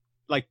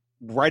like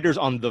writers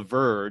on the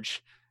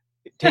verge,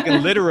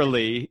 taken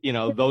literally,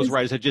 those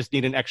writers that just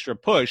need an extra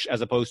push, as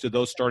opposed to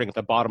those starting at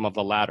the bottom of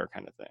the ladder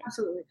kind of thing.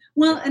 Absolutely.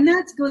 Well, and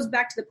that goes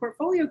back to the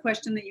portfolio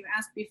question that you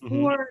asked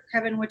before,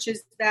 Kevin, which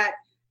is that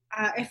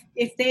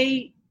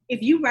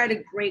if you write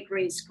a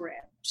great script,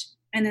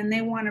 and then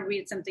they want to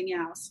read something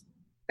else,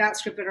 that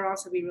script would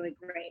also be really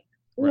great.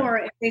 Or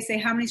if they say,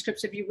 how many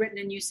scripts have you written?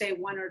 And you say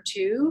 1 or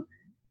 2,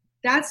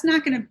 that's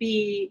not going to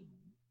be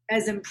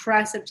as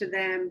impressive to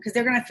them, because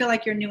they're going to feel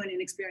like you're new and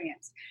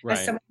inexperienced. Right.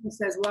 As someone who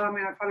says, well,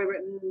 I've probably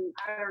written,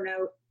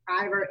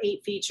 5 or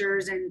 8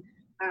 features and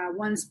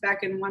 1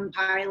 spec and 1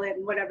 pilot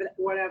and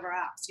whatever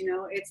else,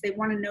 they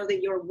want to know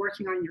that you're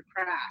working on your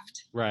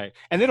craft. Right.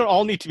 And they don't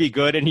all need to be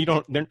good, and they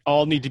don't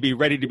all need to be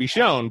ready to be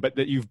shown, but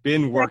that you've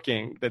been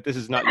working, that this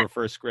is not your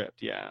first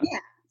script. Yeah. Yeah.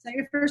 It's not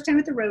your first time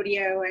at the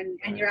rodeo,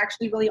 and you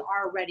actually really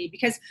are ready,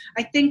 because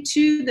I think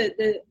too,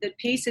 the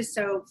pace is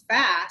so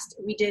fast.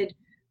 We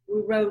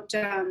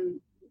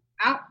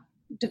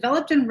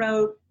developed and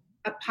wrote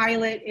a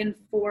pilot in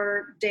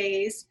 4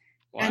 days.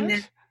 What? And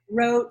then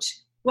wrote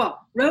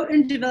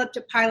and developed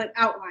a pilot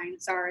outline,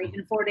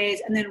 in 4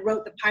 days, and then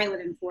wrote the pilot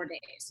in 4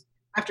 days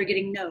after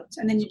getting notes.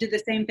 And then you did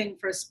the same thing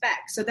for a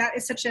spec. So that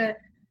is such a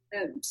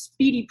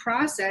speedy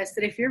process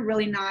that if you're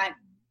really not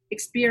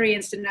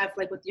experienced enough,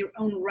 like with your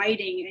own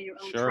writing and your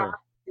own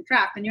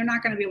craft, then you're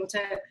not going to be able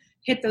to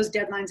hit those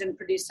deadlines and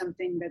produce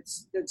something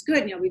that's good,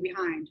 and you'll be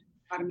behind.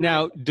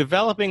 Now,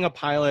 developing a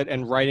pilot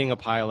and writing a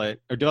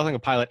pilot, or developing a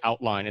pilot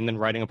outline and then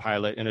writing a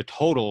pilot in a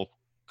total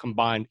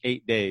combined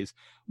 8 days,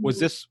 was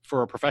this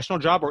for a professional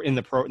job or in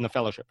the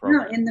fellowship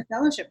program? No, in the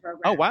fellowship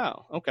program. Oh,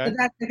 wow. Okay. So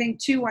that's the thing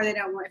too, why they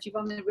don't want, if you've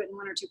only written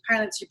 1 or 2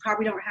 pilots, you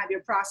probably don't have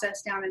your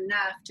process down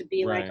enough to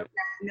be like, okay,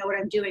 I know what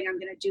I'm doing. I'm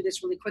going to do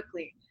this really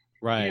quickly.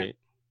 Right.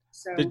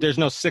 So there's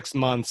no 6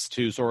 months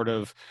to sort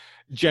of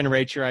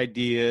generate your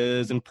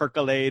ideas and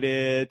percolate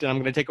it. And I'm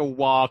going to take a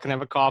walk and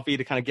have a coffee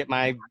to kind of get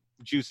my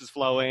juices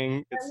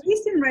flowing. At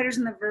least in Writers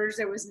on the Verge,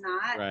 there was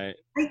not. Right.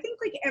 I think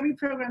like every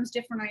program's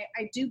different.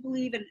 I do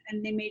believe,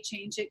 and they may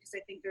change it because I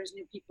think there's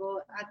new people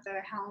at the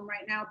helm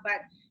right now,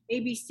 but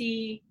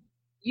ABC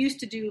used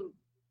to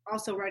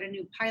also write a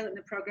new pilot in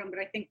the program, but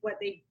I think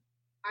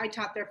I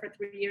taught there for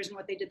 3 years, and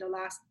what they did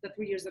the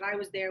 3 years that I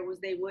was there was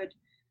they would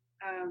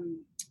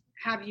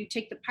have you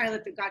take the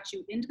pilot that got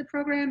you into the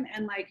program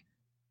and like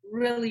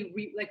really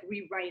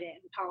rewrite it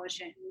and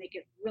polish it and make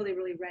it really,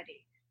 really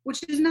ready,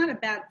 which is not a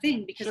bad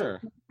thing because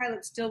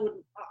pilots still would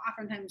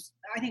oftentimes,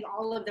 I think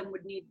all of them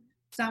would need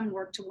some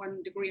work to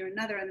one degree or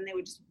another, and then they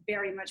would just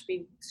very much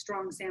be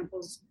strong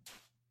samples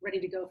ready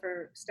to go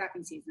for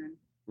staffing season.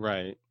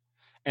 Right.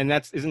 And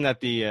isn't that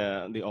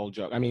the old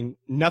joke? I mean,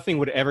 nothing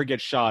would ever get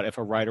shot if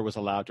a writer was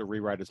allowed to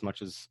rewrite as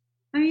much as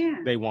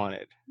they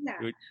wanted. Yeah.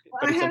 Well,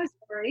 I have a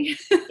story.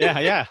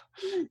 Yeah.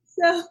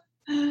 So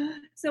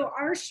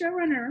our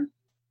showrunner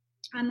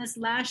on this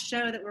last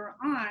show that we're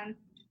on,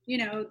 you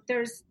know,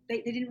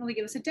 they didn't really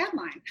give us a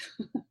deadline.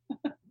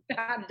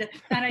 Bad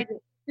idea.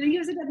 They didn't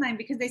give us a deadline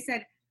because they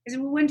said,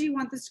 well, when do you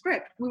want the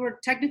script? We were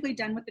technically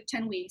done with the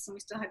 10 weeks and we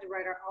still had to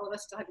write all of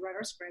us still had to write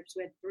our scripts.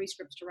 We had 3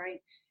 scripts to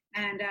write.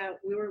 And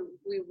we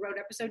wrote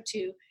episode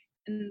 2.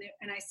 And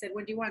I said,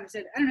 when do you want it? I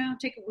said, I don't know,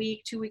 take a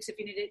week, 2 weeks if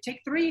you need it.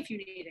 Take 3 if you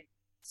need it.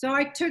 So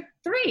I took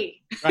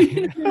 3.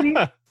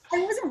 Right. I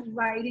wasn't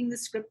writing the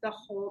script the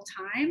whole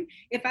time.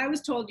 If I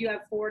was told you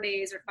have 4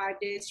 days or 5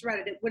 days to write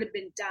it, it would have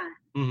been done.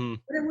 Mm-hmm.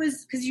 But it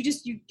was because you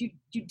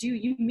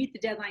meet the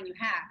deadline you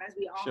have, as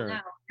we all know.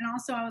 And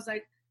also I was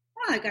like,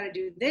 well, I got to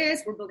do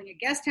this. We're building a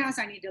guest house.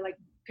 I need to like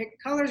pick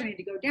colors. I need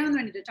to go down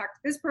there. I need to talk to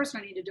this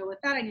person. I need to deal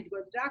with that. I need to go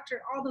to the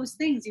doctor. All those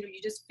things, you know,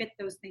 you just fit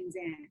those things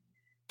in.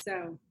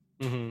 So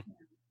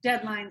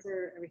deadlines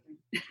are everything.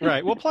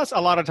 Right. Well, plus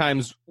a lot of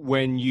times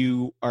when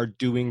you are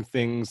doing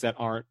things that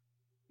aren't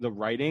the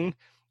writing,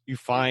 you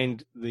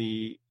find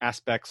the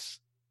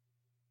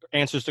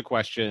answers to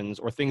questions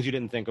or things you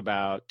didn't think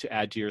about to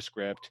add to your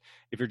script.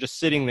 If you're just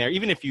sitting there,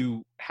 even if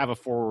you have a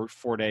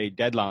 4-day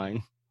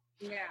deadline,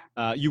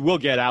 you will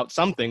get out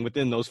something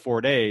within those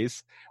 4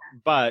 days.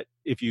 But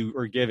if you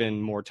are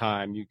given more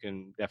time, you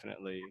can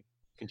definitely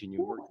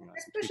continue working on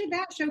it. Especially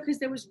that show, because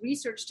there was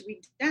research to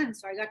be done.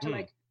 So I got to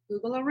like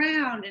Google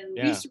around and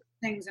research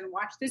things and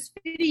watch this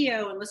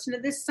video and listen to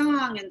this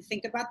song and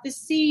think about this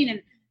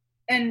scene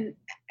and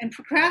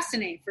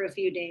procrastinate for a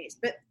few days.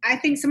 But I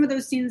think some of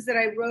those scenes that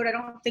I wrote, I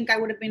don't think I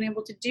would have been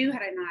able to do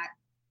had I not.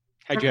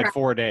 Had you had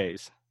 4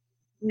 days?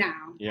 No.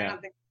 Yeah. I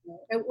don't think so.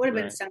 It would have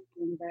been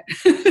something,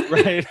 but.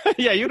 Right.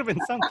 Yeah, you would have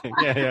been something.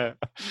 Yeah.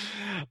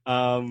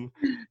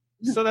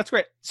 So that's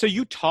great. So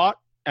you taught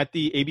at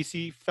the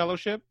ABC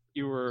Fellowship?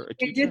 You were a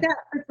teacher? I did that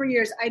for 3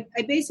 years. I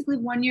basically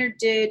 1 year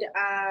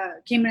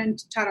came in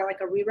and taught like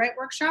a rewrite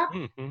workshop,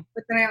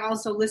 but then I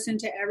also listened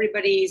to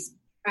everybody's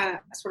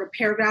sort of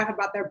paragraph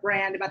about their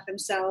brand, about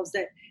themselves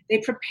that they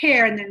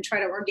prepare and then try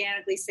to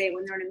organically say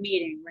when they're in a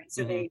meeting, right?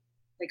 So they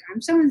like,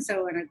 I'm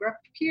so-and-so and I grew up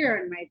here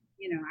and I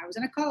was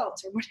in a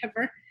cult or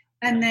whatever.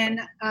 And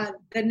then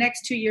the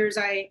next 2 years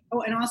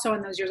and also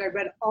in those years I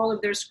read all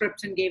of their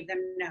scripts and gave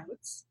them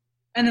notes.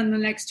 And then the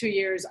next 2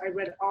 years I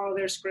read all of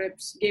their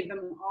scripts, gave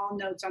them all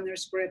notes on their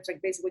scripts,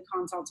 like basically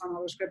consults on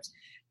all their scripts,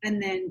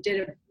 and then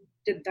did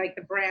like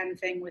the brand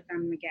thing with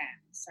them again.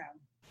 So,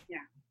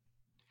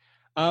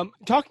 yeah.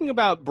 Talking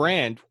about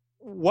brand,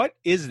 what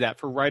is that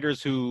for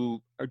writers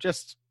who are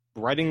just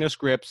writing their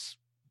scripts,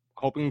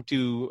 hoping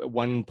to at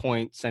one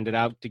point send it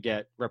out to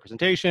get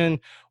representation?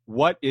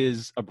 What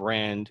is a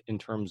brand in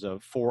terms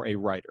of for a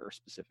writer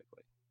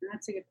specifically?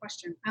 That's a good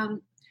question.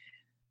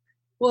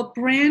 Well,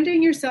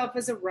 branding yourself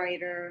as a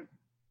writer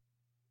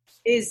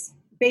is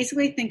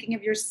basically thinking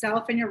of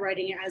yourself and your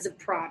writing as a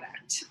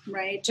product,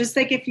 right? Just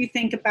like if you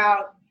think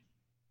about,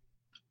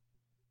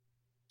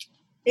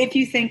 I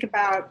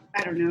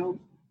don't know,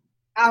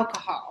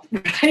 alcohol,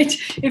 right?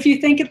 If you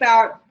think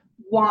about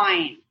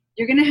wine,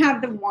 you're going to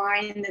have the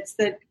wine that's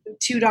the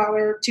 $2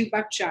 $2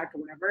 or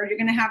whatever. You're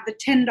going to have the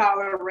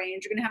 $10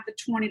 range. You're going to have the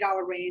 $20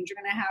 range.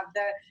 You're going to have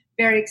the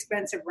very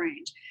expensive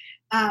range.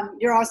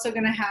 You're also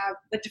going to have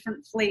the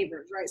different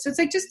flavors, right? So it's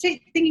like just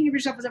thinking of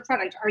yourself as a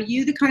product. Are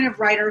you the kind of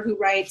writer who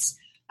writes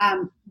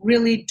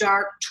really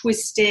dark,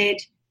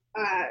 twisted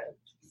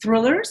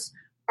thrillers?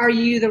 Are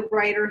you the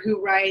writer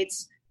who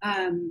writes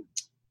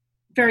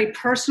very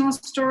personal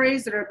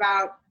stories that are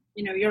about,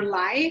 your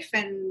life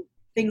and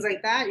things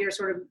like that, your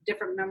sort of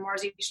different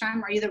memoirs each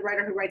time? Are you the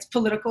writer who writes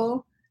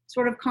political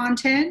sort of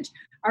content?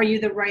 Are you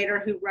the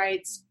writer who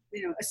writes,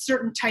 a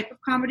certain type of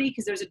comedy?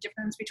 Because there's a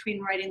difference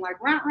between writing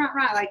like rah, rah,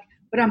 rah, like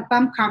but on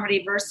bump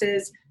comedy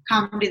versus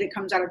comedy that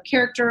comes out of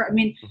character. I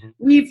mean,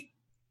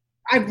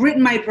 I've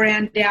written my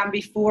brand down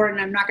before, and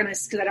I'm not going to,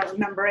 because I don't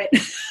remember it.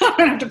 I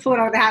don't have to pull it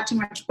out of the hat too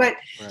much. But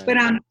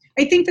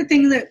I think the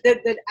thing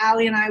that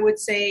Allie and I would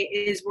say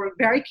is we're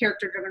very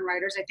character-driven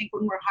writers. I think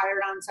when we're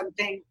hired on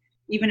something,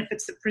 even if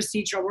it's a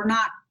procedural, we're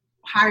not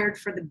hired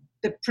for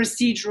the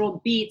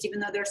procedural beats,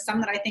 even though there's some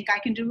that I think I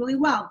can do really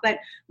well. But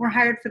we're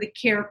hired for the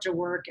character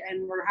work,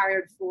 and we're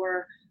hired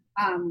for,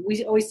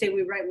 we always say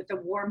we write with a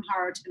warm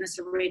heart and a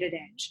serrated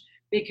edge,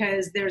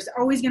 because there's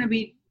always going to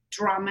be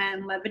drama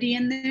and levity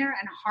in there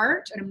and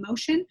heart and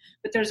emotion,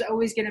 but there's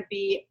always going to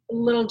be a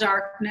little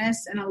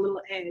darkness and a little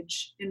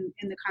edge in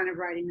the kind of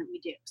writing that we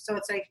do. So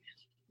it's like,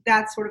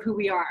 that's sort of who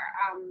we are.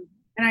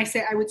 And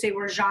I would say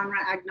we're genre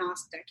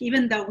agnostic,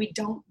 even though we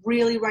don't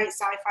really write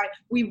sci-fi.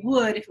 We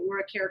would if it were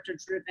a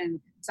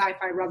character-driven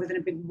sci-fi rather than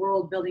a big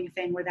world-building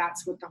thing where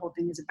that's what the whole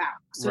thing is about.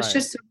 So It's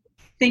just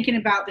thinking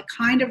about the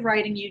kind of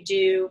writing you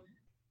do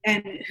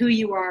and who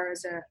you are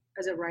as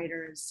a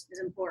writer is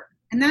important.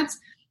 And that's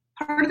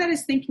part of that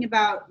is thinking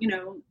about,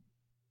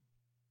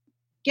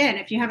 again,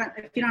 if you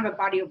don't have a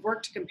body of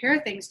work to compare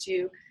things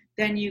to,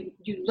 then you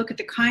look at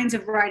the kinds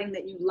of writing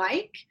that you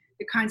like,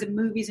 the kinds of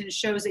movies and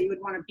shows that you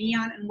would want to be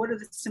on, and what are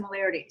the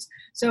similarities.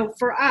 So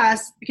for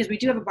us, because we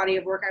do have a body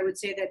of work, I would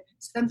say that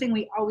something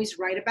we always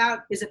write about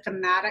is a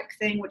thematic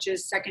thing, which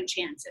is second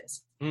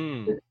chances.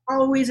 There's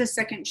always a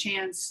second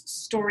chance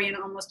story in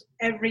almost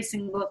every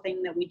single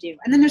thing that we do.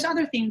 And then there's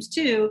other themes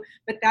too,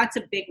 but that's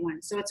a big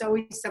one. So it's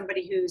always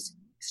somebody who's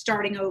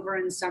starting over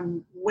in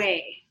some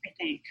way, I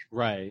think.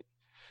 Right.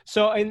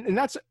 So, and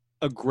that's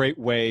a great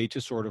way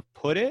to sort of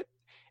put it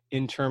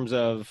in terms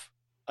of,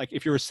 like,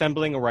 if you're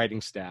assembling a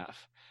writing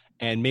staff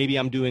and maybe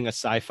I'm doing a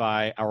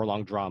sci-fi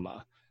hour-long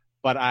drama,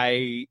 but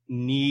I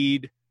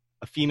need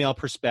a female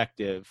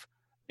perspective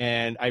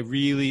and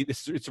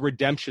it's a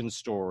redemption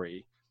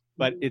story,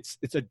 but it's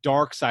a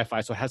dark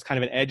sci-fi, so it has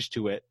kind of an edge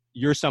to it.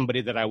 You're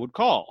somebody that I would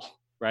call,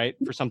 right,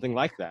 for something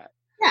like that.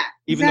 Yeah.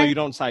 Even though you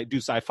don't do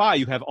sci-fi,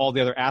 you have all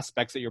the other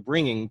aspects that you're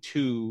bringing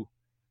to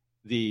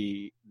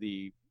the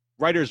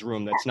writer's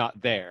room that's not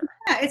there.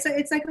 Yeah,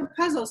 it's like a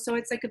puzzle. So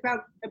it's like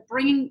about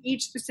bringing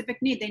each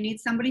specific need. They need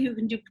somebody who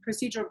can do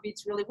procedural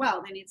beats really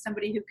well. They need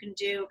somebody who can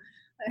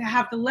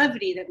have the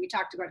levity that we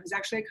talked about, who's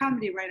actually a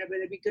comedy writer, but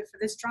it'd be good for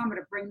this drama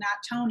to bring that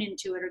tone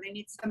into it. Or they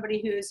need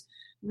somebody who's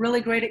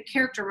really great at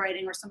character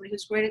writing, or somebody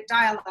who's great at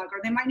dialogue, or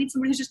they might need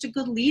somebody who's just a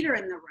good leader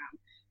in the room.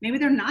 Maybe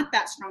they're not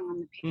that strong on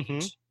the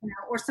page,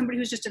 or somebody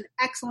who's just an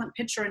excellent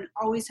pitcher and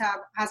always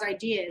has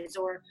ideas,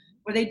 or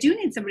they do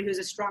need somebody who's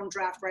a strong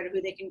draft writer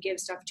who they can give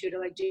stuff to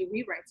like do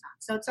rewrites on.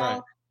 So it's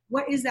all,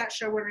 what is that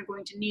showrunner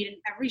going to need? And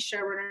every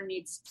showrunner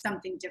needs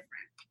something different.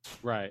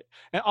 Right.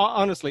 And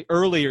honestly,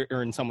 earlier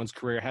in someone's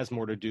career has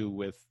more to do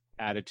with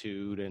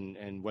attitude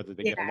and whether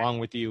they get along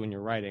with you and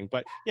your writing.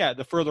 But yeah,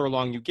 the further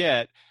along you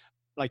get,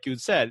 like you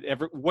said,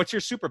 what's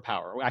your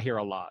superpower? I hear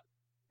a lot,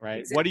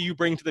 right? Exactly. What do you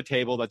bring to the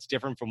table that's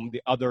different from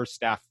the other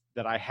staff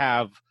that I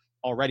have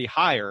already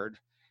hired?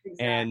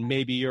 Exactly. And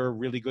maybe you're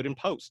really good in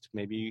post.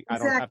 Maybe I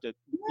don't have to,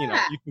 you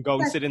can go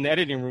and sit in the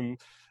editing room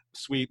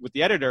suite with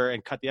the editor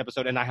and cut the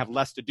episode, and I have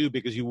less to do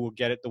because you will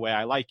get it the way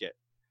I like it.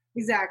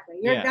 Exactly.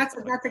 That's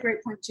a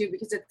great point too,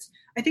 because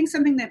I think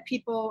something that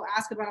people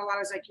ask about a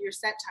lot is like your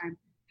set time.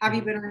 Have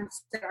you been on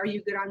set? Are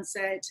you good on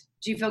set?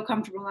 Do you feel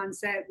comfortable on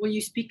set? Will you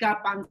speak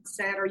up on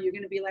set? Or are you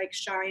going to be like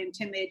shy and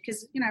timid?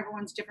 Because,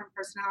 everyone's different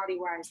personality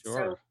wise.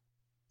 Sure.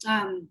 So,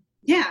 and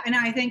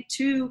I think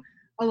too,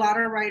 a lot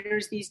of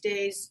writers these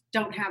days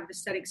don't have the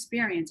set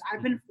experience.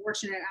 I've been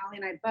fortunate, Allie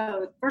and I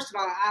both. First of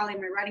all, Allie,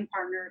 my writing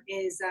partner,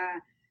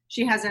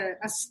 she has a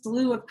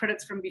slew of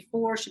credits from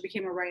before she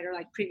became a writer,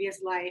 like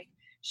previous life.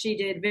 She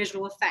did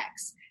visual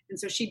effects. And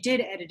so she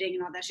did editing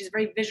and all that. She's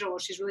very visual.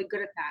 She's really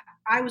good at that.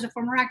 I was a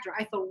former actor.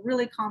 I feel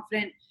really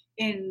confident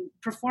in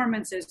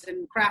performances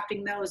and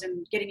crafting those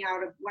and getting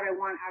out of what I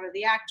want out of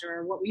the actor,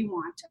 or what we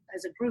want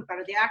as a group out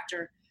of the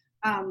actor.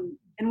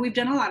 And we've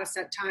done a lot of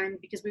set time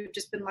because we've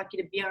just been lucky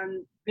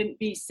to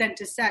be sent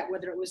to set,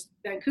 whether it was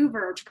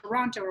Vancouver or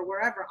Toronto or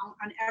wherever,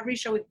 on every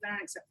show we've been on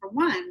except for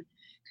one,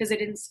 because they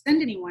didn't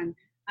send anyone.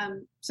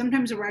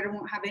 Sometimes a writer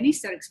won't have any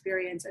set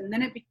experience, and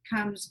then it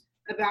becomes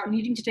about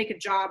needing to take a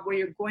job where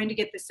you're going to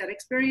get the set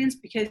experience,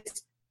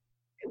 because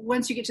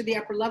once you get to the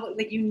upper level,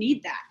 like, you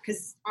need that,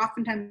 because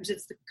oftentimes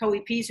it's the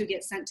co-EPs who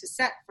get sent to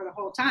set for the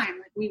whole time,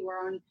 like we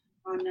were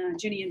on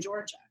Ginny and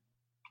Georgia.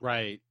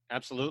 Right,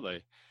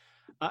 absolutely.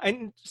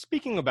 And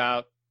speaking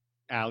about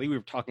Allie, we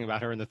were talking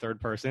about her in the third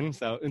person.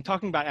 So in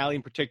talking about Allie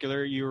in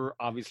particular, you're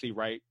obviously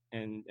write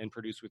and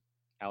produce with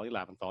Allie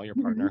Laventhal, your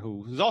partner,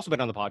 who's also been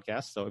on the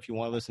podcast. So if you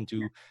want to listen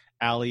to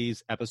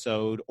Allie's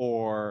episode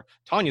or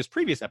Tanya's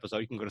previous episode,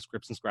 you can go to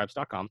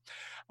scriptsandscribes.com.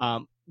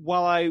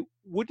 While I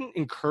wouldn't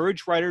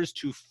encourage writers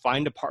to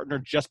find a partner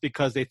just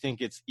because they think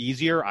it's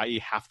easier, i.e.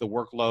 half the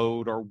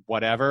workload or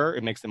whatever,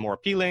 it makes them more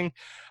appealing,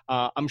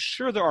 I'm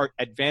sure there are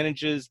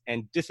advantages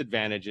and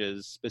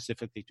disadvantages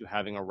specifically to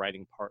having a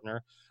writing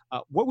partner.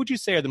 What would you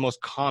say are the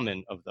most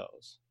common of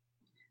those?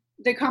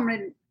 The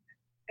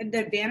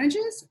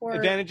advantages?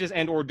 Advantages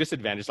and or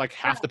disadvantages, like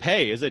half the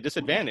pay is a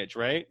disadvantage,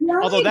 right?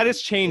 Right. Although that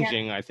is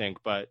changing, I think,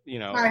 but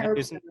I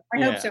hope so.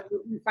 I hope so.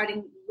 We're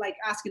fighting, like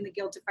asking the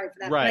guild to fight for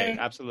that. Right,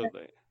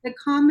 absolutely. The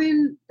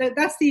common,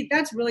 that's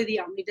really the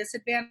only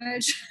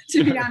disadvantage,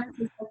 to be honest,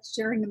 is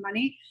sharing the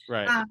money.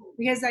 Right.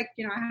 Because I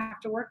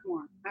have to work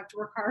more. I have to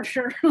work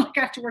harder. Like,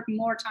 I have to work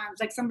more times.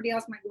 Like, somebody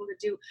else might be able to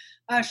do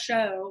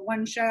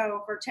one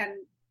show for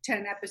 10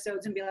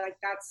 episodes and be like,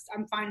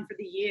 I'm fine for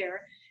the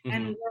year.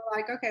 And we're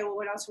like, okay, well,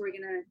 what else are we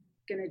gonna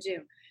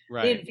do?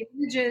 Right. The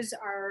advantages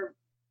are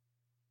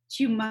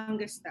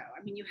humongous, though.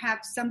 I mean, you have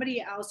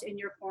somebody else in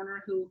your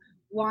corner who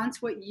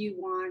wants what you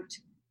want,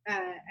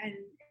 and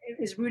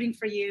is rooting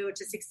for you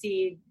to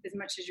succeed as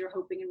much as you're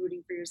hoping and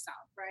rooting for yourself,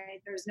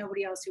 right? There's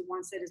nobody else who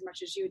wants it as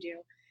much as you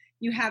do.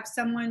 You have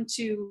someone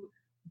to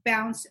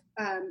bounce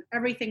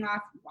everything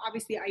off,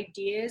 obviously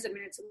ideas. I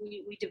mean,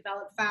 we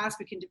develop fast.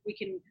 We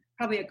can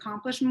probably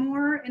accomplish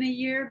more in a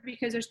year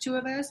because there's two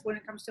of us when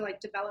it comes to like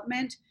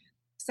development.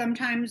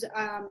 Sometimes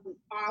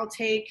I'll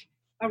take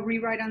a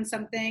rewrite on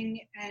something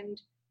and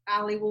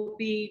Allie will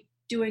be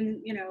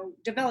doing,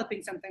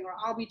 developing something, or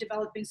I'll be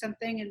developing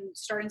something and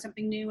starting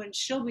something new, and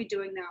she'll be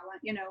doing that one,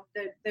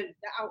 the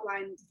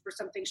outline for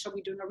something, she'll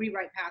be doing a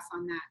rewrite pass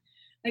on that.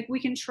 Like,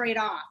 we can trade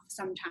off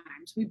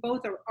sometimes. We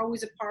both are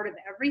always a part of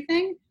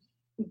everything,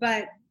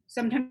 but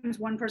sometimes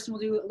one person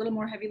will do a little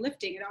more heavy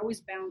lifting. It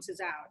always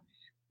balances out.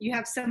 You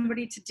have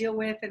somebody to deal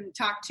with and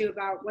talk to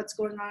about what's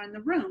going on in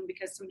the room,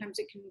 because sometimes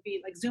it can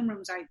be like Zoom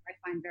rooms I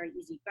find very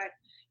easy, but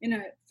in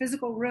a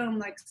physical room,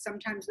 like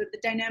sometimes the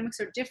dynamics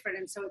are different.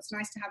 And so it's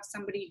nice to have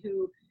somebody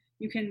who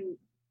you can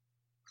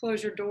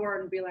close your door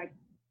and be like,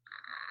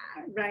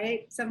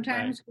 right?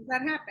 Sometimes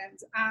that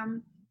happens.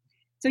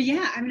 So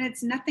yeah, I mean,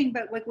 it's nothing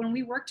but like when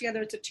we work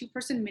together, it's a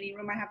 2-person mini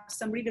room. I have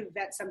somebody to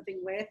vet something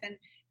with,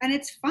 and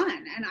it's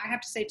fun. And I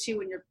have to say too,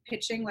 when you're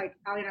pitching, like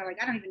Allie and I,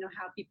 like, I don't even know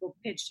how people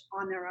pitch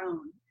on their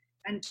own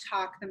and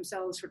talk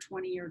themselves for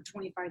 20 or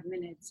 25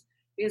 minutes,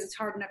 because it's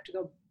hard enough to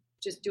go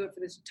just do it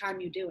for the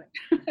time you do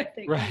it. I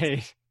think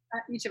right.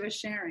 Each of us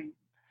sharing.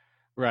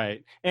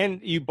 Right. And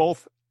you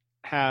both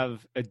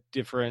have a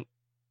different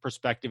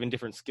perspective and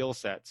different skill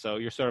set. So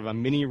you're sort of a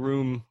mini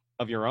room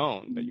of your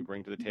own that you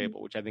bring to the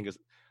table, which I think is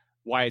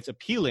why it's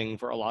appealing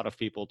for a lot of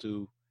people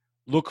to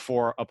look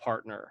for a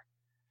partner.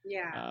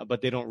 Yeah.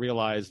 But they don't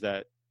realize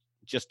that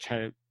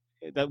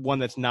that one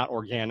that's not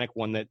organic,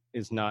 one that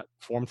is not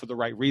formed for the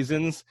right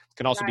reasons,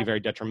 can also be very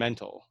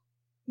detrimental.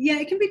 Yeah,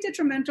 it can be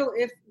detrimental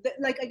if,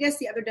 I guess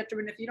the other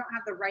detriment, if you don't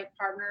have the right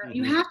partner,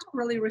 you have to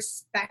really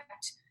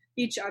respect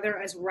each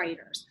other as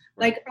writers.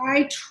 Right. Like,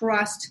 I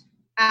trust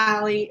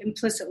Allie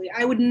implicitly.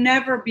 I would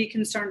never be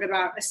concerned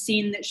about a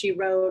scene that she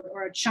wrote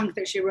or a chunk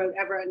that she wrote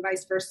ever, and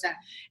vice versa.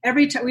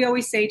 Every time we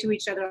always say to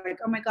each other, like,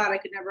 oh my God, I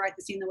could never write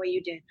the scene the way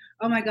you did.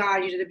 Oh my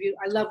God, you did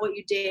I love what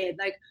you did.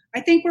 Like,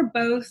 I think we're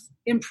both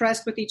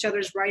impressed with each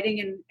other's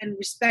writing and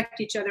respect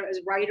each other as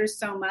writers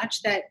so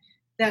much that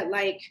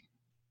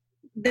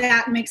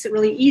makes it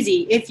really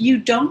easy. If you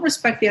don't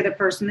respect the other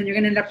person, then you're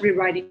going to end up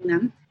rewriting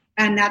them,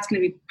 and that's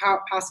going to be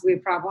possibly a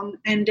problem.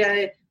 And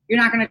you're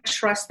not going to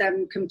trust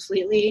them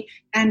completely.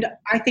 And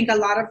I think a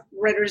lot of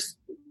writers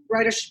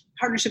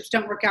partnerships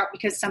don't work out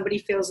because somebody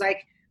feels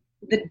like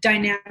the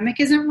dynamic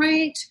isn't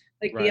right.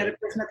 Like the other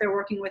person that they're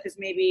working with is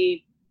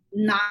maybe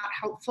not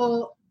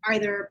helpful,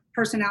 either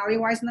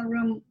personality-wise in the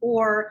room,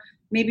 or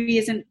maybe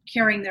isn't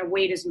carrying their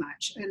weight as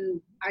much. And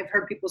I've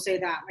heard people say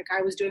that, like,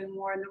 I was doing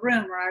more in the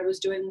room, or I was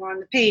doing more on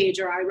the page,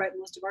 or I write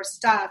most of our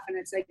stuff. And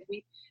it's like,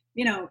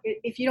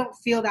 if you don't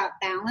feel that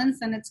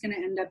balance, then it's going to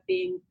end up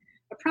being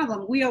a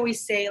problem. We always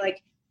say,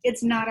 like,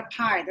 it's not a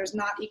pie. There's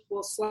not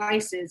equal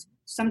slices.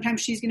 Sometimes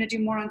she's going to do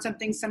more on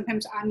something.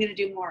 Sometimes I'm going to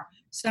do more.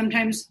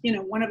 Sometimes,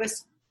 one of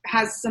us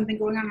has something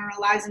going on in our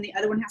lives and the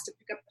other one has to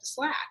pick up the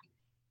slack.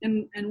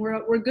 And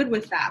we're good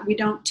with that. We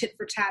don't tit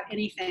for tat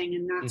anything,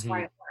 and that's why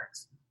it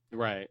works.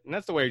 Right. And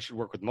that's the way you should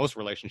work with most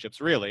relationships,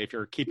 really. If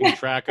you're keeping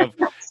track of,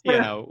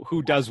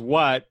 who does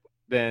what,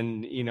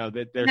 then,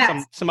 that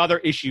there's some other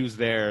issues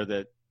there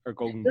that are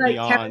going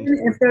beyond.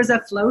 Kevin, if there's a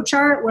flow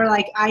chart where,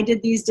 like, I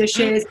did these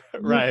dishes,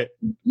 right,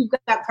 you've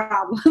got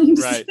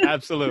problems. Right.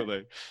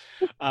 Absolutely.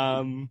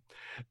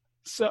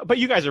 But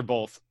you guys are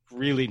both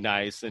really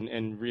nice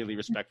and really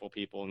respectful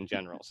people in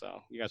general.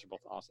 So you guys are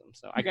both awesome.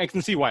 So I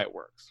can see why it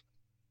works.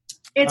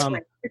 It's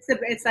great.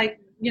 It's like,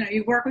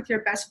 you work with your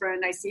best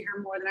friend. I see her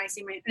more than I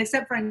see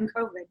except for in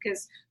COVID,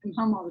 because I'm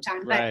home all the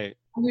time. But I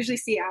usually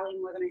see Allie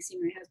more than I see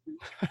my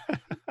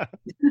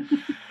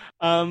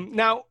husband.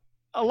 Now,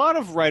 a lot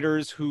of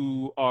writers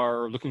who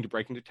are looking to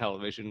break into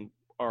television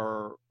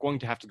are going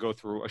to have to go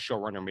through a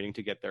showrunner meeting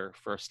to get their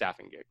first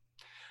staffing gig.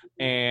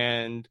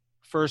 And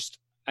first,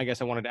 I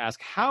guess I wanted to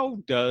ask, how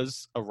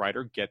does a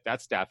writer get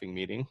that staffing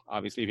meeting?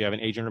 Obviously, if you have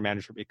an agent or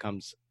manager, it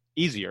becomes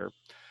easier.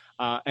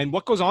 And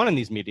what goes on in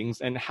these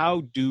meetings, and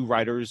how do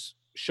writers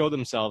show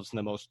themselves in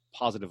the most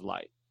positive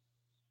light?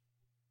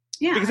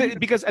 Yeah,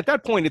 because at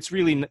that point, it's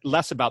really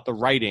less about the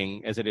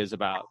writing as it is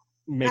about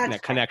making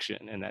that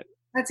connection. And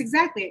that's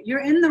exactly it.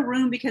 You're in the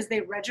room because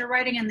they read your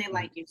writing and they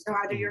like you. So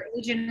either your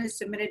agent has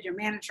submitted, your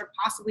manager,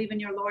 possibly even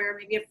your lawyer,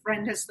 maybe a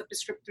friend has slipped a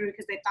script through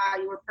because they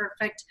thought you were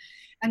perfect.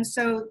 And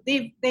so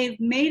they've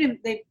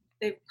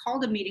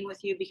called a meeting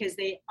with you because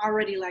they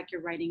already like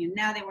your writing, and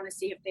now they want to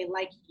see if they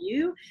like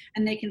you,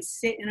 and they can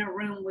sit in a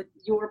room with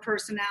your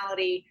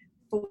personality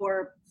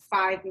for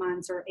 5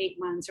 months or 8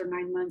 months or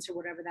 9 months or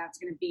whatever that's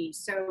going to be.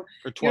 So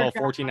for 12,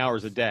 14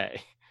 hours a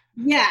day.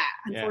 Yeah,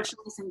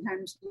 unfortunately,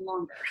 sometimes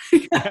longer.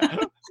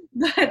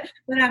 but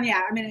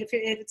yeah, I mean, if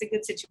it's a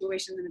good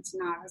situation, then it's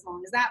not as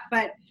long as that.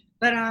 But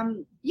they're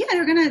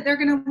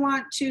gonna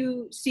want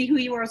to see who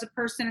you are as a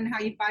person and how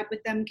you vibe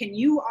with them. Can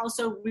you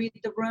also read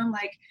the room?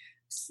 Like,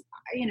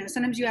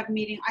 sometimes you have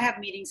meetings. I have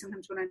meetings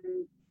sometimes when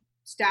I'm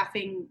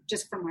staffing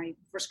just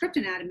for Script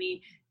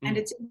Anatomy. And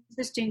it's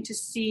interesting to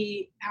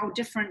see how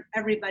different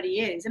everybody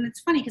is. And it's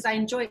funny because I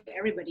enjoy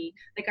everybody.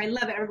 Like, I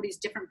love everybody's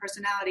different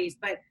personalities,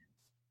 but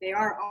they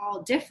are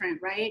all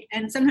different, right?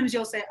 And sometimes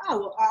you'll say, oh,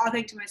 well, I'll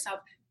think to myself,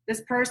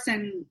 this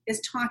person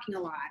is talking a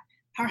lot.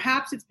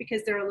 Perhaps it's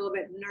because they're a little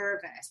bit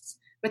nervous.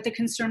 But the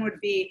concern would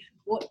be,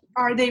 well,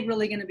 are they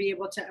really going to be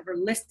able to ever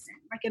listen?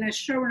 Like in a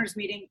showrunners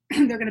meeting,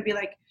 they're going to be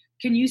like,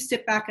 can you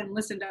sit back and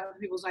listen to other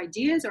people's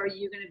ideas? Or are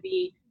you going to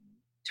be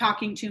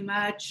talking too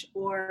much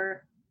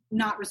or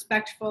not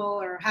respectful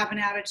or have an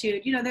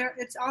attitude? You know,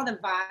 it's all the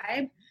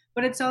vibe,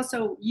 but it's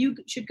also, you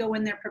should go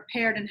in there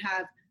prepared and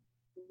have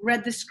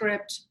read the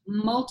script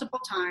multiple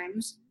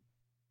times,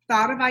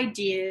 thought of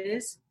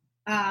ideas,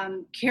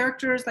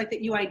 characters like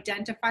that you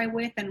identify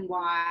with and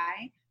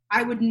why.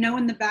 I would know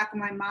in the back of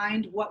my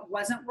mind what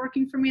wasn't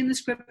working for me in the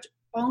script,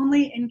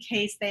 only in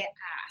case they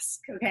ask,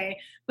 okay?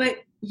 But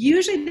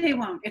usually they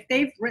won't. If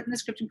they've written the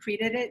script and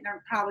created it,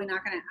 they're probably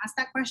not going to ask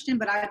that question.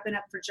 But I've been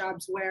up for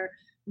jobs where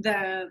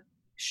the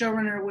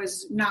showrunner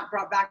was not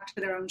brought back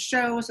to their own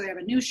show, so they have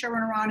a new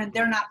showrunner on, and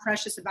they're not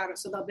precious about it.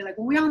 So they'll be like,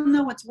 well, we all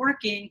know what's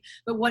working,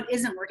 but what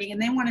isn't working?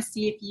 And they want to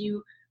see if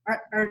you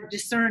are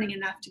discerning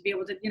enough to be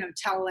able to, you know,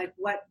 tell like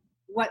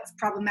what's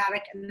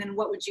problematic, and then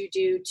what would you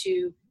do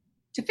to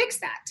fix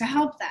that, to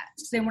help that.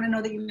 So they want to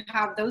know that you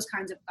have those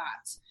kinds of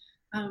thoughts.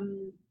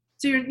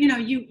 So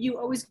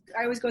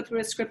I always go through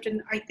a script,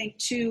 and I think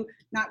too,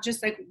 not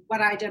just like what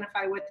I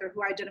identify with or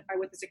who I identify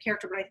with as a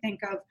character, but I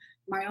think of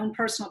my own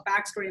personal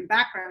backstory and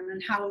background,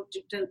 and how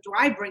do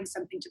I bring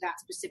something to that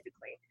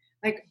specifically.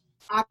 Like,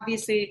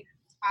 obviously,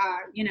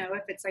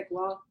 if it's like,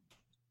 well,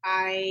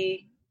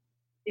 if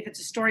it's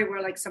a story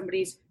where like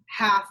somebody's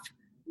half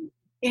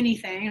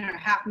anything or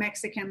half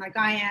Mexican like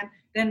I am,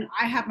 then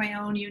I have my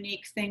own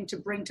unique thing to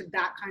bring to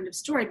that kind of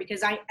story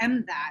because I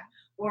am that.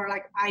 Or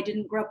like, I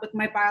didn't grow up with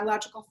my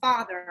biological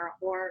father,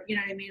 or, you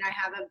know what I mean? I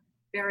have a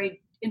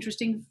very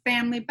interesting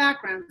family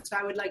background. So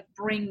I would like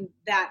bring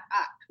that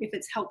up if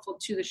it's helpful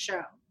to the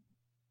show.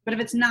 But if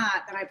it's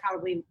not, then I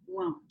probably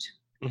won't.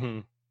 Mm-hmm.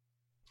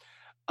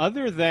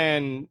 Other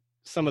than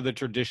some of the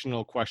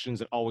traditional questions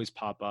that always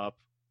pop up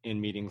in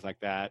meetings like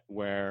that,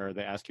 where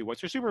they ask you,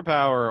 what's your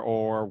superpower?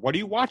 Or what are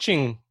you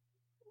watching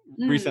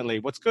recently?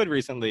 What's good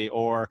recently?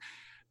 Or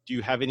do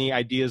you have any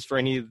ideas for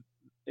any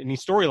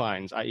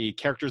storylines, i.e.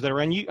 characters that are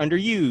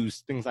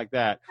underused, things like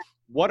that?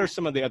 What are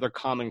some of the other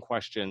common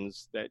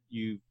questions that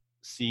you've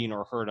seen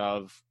or heard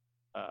of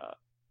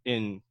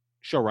in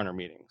showrunner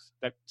meetings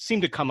that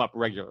seem to come up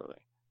regularly?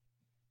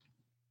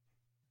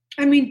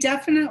 I mean,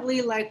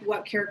 definitely like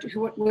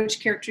which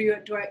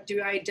character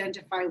do I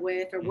identify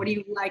with, or what do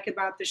you like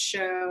about the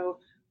show?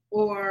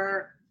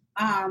 Or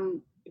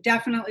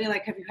definitely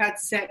like, have you had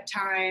set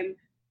time?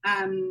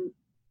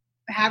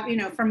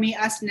 For me,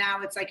 us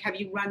now, it's like, have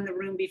you run the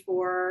room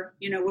before?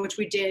 You know, which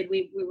we did.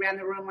 We ran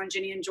the room on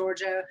Ginny and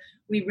Georgia.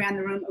 We ran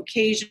the room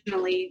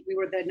occasionally. We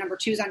were the number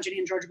 2s on Ginny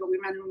and Georgia, but we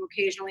ran the room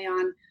occasionally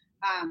on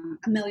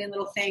A Million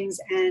Little Things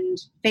and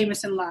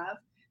Famous in Love.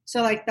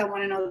 So like, they'll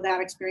want to know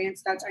that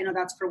experience. I know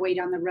that's for way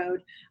down the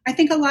road. I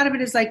think a lot of it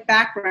is like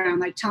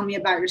background, like tell me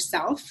about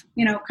yourself,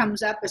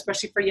 comes up,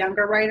 especially for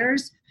younger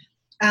writers.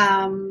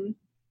 And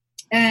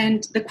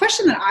the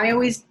question that I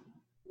always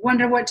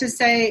wonder what to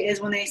say is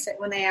when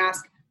they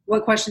ask,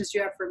 what questions do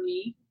you have for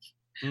me?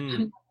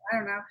 I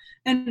don't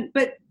know.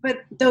 But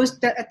those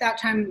at that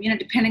time,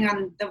 depending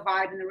on the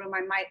vibe in the room,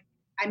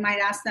 I might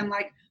ask them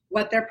like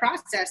what their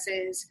process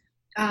is.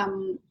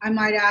 I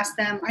might ask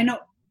them, I know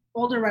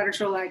older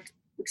writers will like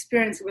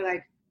experience with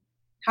like,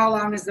 how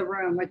long is the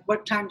room? Like,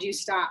 what time do you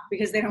stop?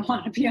 Because they don't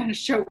want to be on a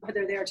show where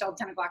they're there till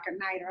 10 o'clock at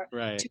night or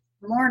 2 in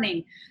the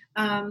morning.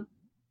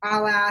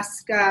 I'll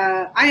ask,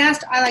 I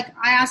asked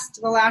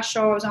the last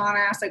show I was on, I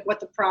asked like what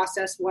the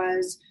process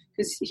was,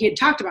 because he had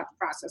talked about the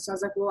process. So I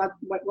was like, well,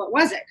 what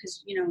was it?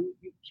 Because, you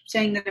keep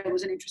saying that it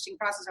was an interesting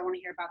process. I want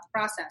to hear about the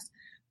process.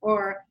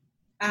 Or,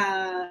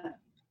 I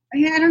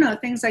don't know,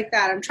 things like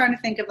that. I'm trying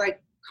to think of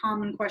like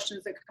common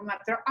questions that come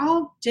up. They're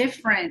all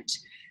different.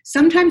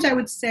 Sometimes I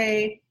would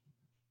say,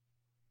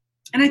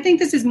 and I think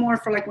this is more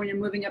for like when you're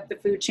moving up the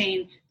food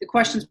chain, the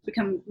questions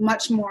become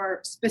much more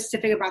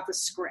specific about the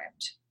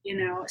script,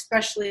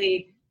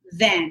 especially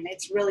then.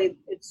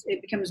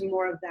 It becomes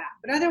more of that.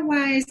 But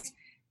otherwise,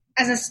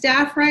 as a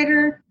staff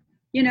writer,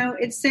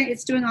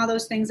 it's doing all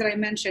those things that I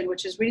mentioned,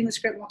 which is reading the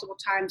script multiple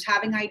times,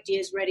 having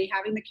ideas ready,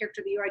 having the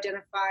character that you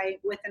identify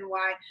with and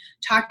why,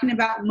 talking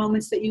about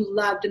moments that you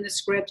loved in the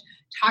script,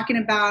 talking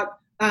about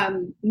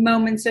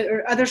moments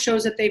or other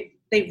shows that they've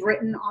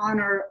written on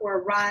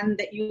or run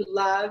that you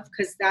love,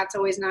 because that's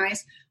always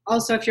nice.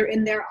 Also, if you're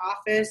in their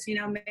office,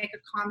 make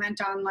a comment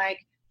on like,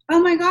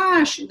 oh my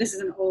gosh, this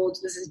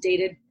is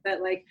dated,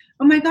 but like,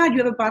 oh my God, you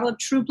have a bottle of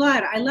True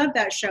Blood. I love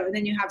that show. And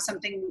then you have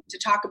something to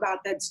talk about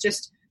that's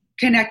just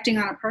connecting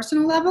on a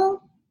personal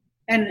level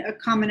and a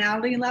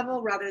commonality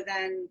level, rather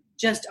than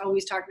just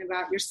always talking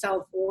about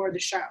yourself or the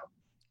show.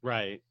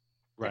 Right.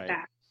 Like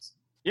that.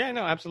 Yeah,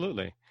 no,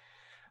 absolutely.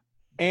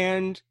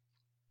 And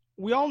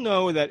we all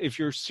know that if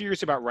you're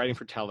serious about writing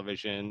for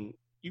television,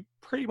 you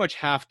pretty much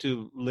have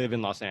to live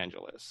in Los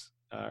Angeles,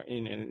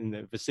 in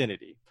the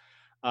vicinity.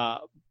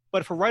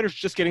 But for writers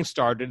just getting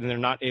started and they're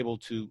not able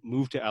to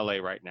move to LA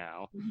right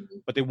now,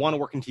 but they want to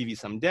work in TV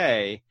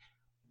someday,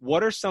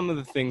 what are some of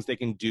the things they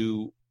can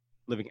do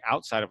living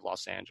outside of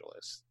Los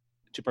Angeles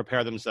to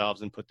prepare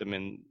themselves and put them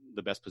in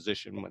the best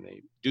position when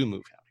they do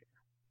move out here?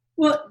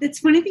 Well, it's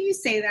funny that you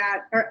say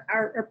that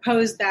or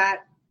pose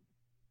that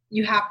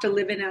you have to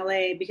live in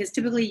LA, because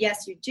typically,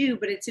 yes, you do.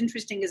 But it's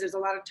interesting because there's a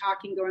lot of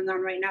talking going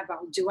on right now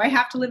about, do I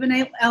have to live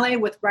in LA,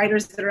 with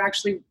writers that are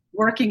actually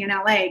working in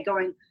LA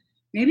going,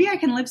 maybe I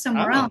can live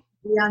somewhere else,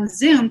 be on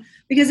Zoom.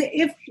 Because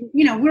if,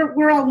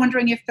 we're all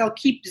wondering if they'll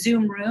keep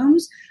Zoom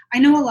rooms. I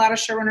know a lot of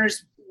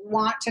showrunners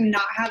want to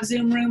not have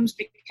Zoom rooms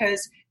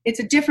because it's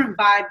a different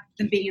vibe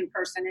than being in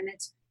person. And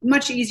it's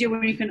much easier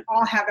when you can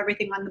all have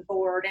everything on the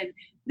board. And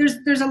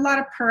there's a lot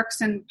of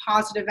perks and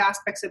positive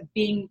aspects of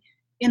being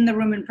in the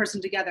room in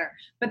person together.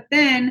 But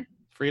then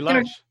free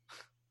lunch.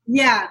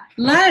 Yeah,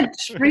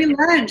 lunch, free lunch.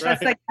 Right.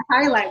 That's like the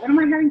highlight. What am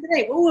I having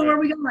today? Oh, where are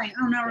we going?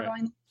 Oh, no, we're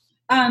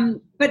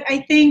going. But I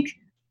think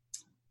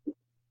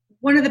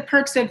one of the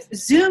perks of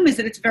Zoom is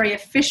that it's very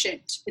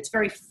efficient. It's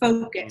very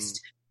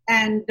focused.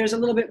 And there's a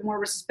little bit more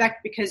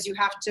respect because you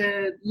have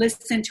to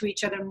listen to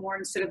each other more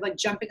instead of like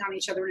jumping on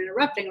each other and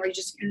interrupting, or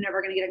you're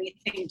never going to get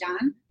anything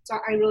done. So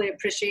I really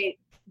appreciate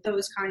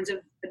those kinds of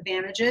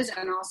advantages.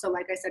 And also,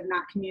 like I said,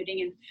 not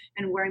commuting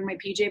and wearing my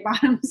PJ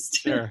bottoms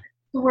to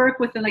work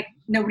with, and like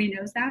nobody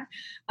knows that.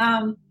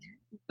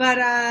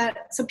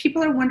 So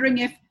people are wondering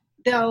if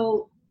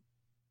they'll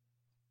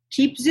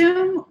keep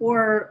Zoom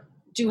or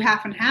do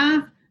half and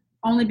half,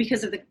 only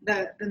because of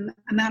the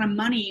amount of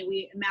money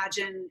we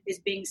imagine is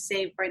being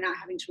saved by not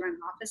having to rent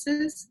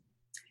offices.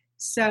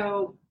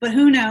 So, but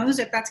who knows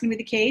if that's going to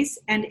be the case.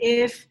 And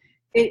if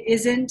it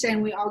isn't,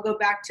 and we all go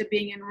back to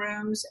being in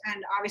rooms,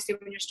 and obviously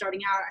when you're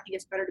starting out, I think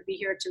it's better to be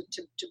here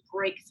to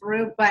break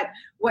through. But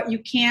what you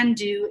can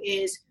do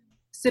is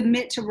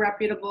submit to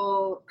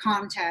reputable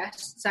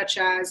contests, such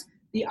as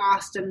the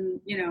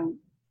Austin,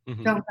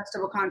 Film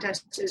Festival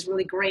contest is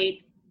really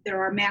great. There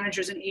are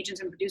managers and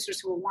agents and producers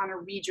who will want to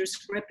read your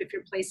script if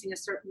you're placing a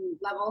certain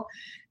level.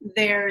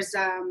 There's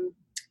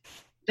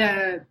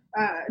the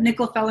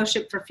Nickel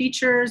Fellowship for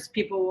Features.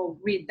 People will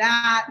read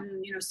that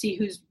and see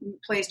who's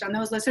placed on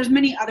those lists. There's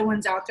many other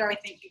ones out there. I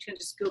think you can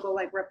just Google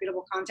like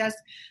reputable contests,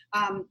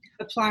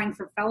 applying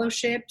for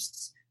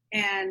fellowships,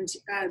 and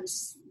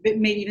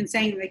maybe even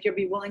saying like you'll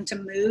be willing to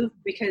move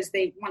because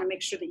they want to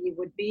make sure that you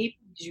would be,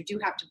 because you do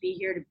have to be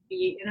here to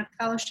be in a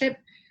fellowship.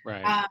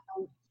 Right.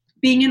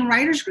 Being in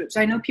writers groups.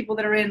 I know people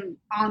that are in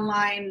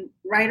online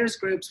writers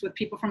groups with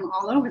people from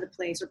all over the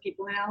place, or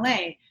people in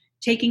LA,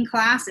 taking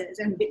classes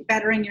and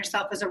bettering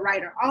yourself as a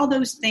writer. All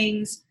those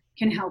things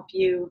can help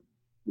you,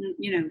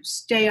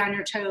 stay on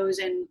your toes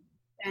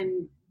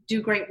and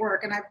do great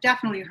work. And I've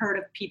definitely heard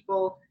of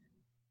people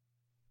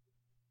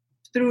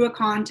through a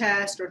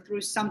contest or through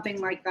something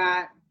like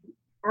that,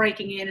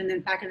 breaking in and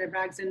then packing their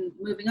bags and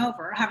moving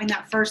over, or having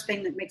that first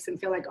thing that makes them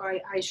feel like, oh,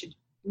 I should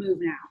move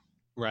now.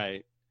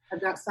 Right. I've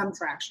got some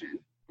traction.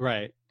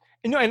 Right.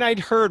 And I'd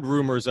heard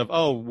rumors of,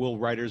 will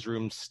writers'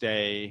 rooms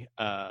stay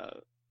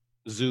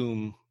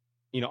Zoom,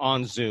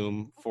 on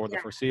Zoom for the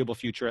foreseeable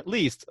future? At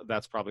least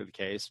that's probably the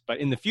case. But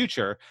in the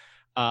future,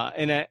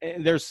 and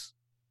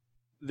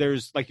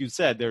there's, like you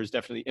said, there's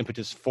definitely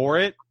impetus for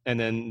it, and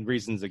then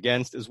reasons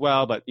against as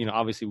well. But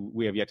obviously,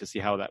 we have yet to see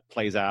how that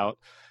plays out.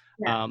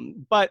 Yeah.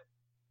 But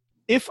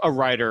if a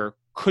writer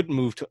could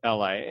move to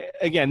LA,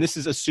 again, this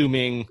is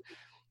assuming,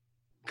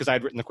 because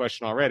I'd written the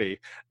question already,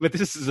 but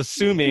this is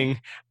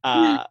assuming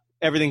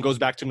everything goes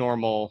back to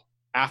normal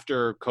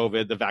after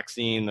COVID, the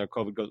vaccine, the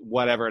COVID goes,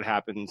 whatever it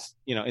happens,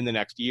 in the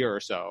next year or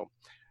so,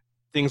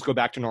 things go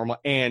back to normal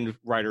and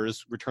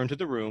writers return to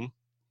the room.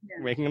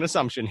 Yeah. Making an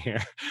assumption here,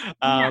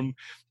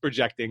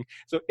 projecting.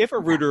 So if a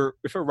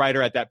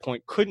writer at that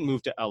point couldn't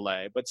move to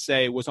LA, but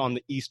say was on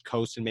the East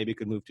Coast and maybe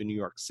could move to New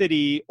York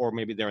City, or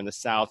maybe they're in the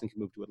South and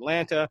can move to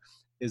Atlanta,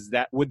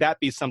 would that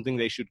be something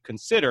they should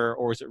consider,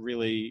 or is it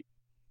really,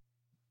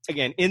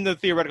 again, in the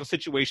theoretical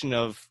situation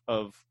of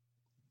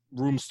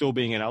rooms still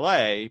being in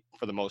LA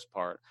for the most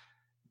part,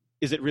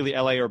 is it really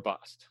LA or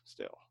bust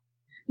still?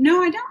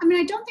 No, I don't. I mean,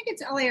 I don't think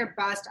it's LA or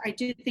bust. I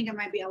do think it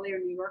might be LA or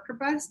New York or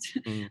bust.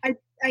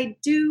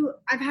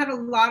 I've had a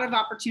lot of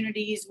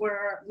opportunities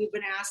where we've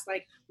been asked,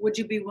 like, would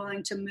you be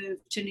willing to move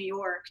to New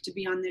York to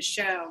be on this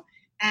show?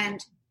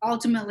 And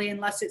ultimately,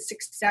 unless it's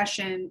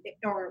Succession,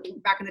 or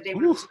back in the day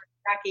when it was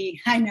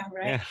Jackie, I know,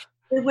 right? Yeah.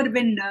 It would have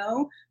been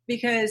no,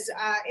 because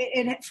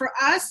it for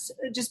us,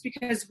 just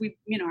because we,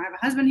 I have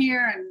a husband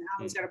here and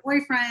Ali's got a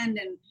boyfriend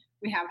and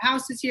we have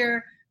houses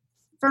here.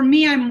 For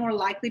me, I'm more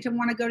likely to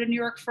want to go to New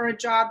York for a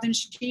job than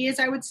she is,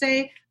 I would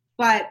say.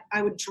 But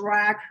I would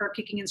drag her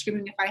kicking and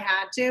screaming if I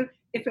had to,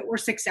 if it were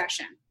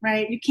Succession,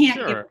 right? You can't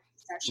give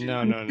Succession.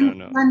 No.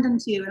 London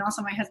too, and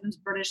also my husband's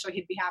British, so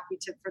he'd be happy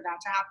for that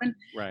to happen.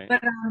 Right.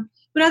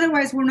 But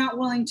otherwise, we're not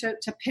willing to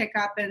pick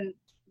up and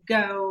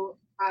go.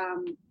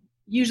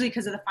 Usually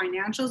because of the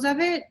financials of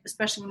it,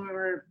 especially when we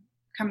were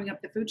coming up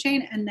the food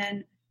chain, and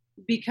then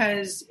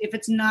because if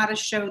it's not a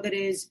show that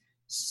is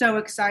so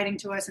exciting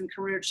to us and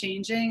career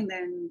changing,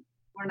 then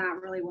we're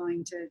not really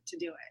willing to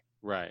do it.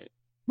 Right.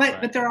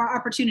 But there are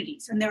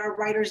opportunities, and there are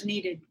writers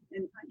needed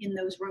in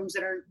those rooms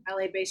that are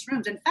LA based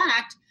rooms. In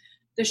fact,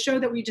 the show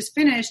that we just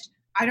finished,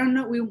 I don't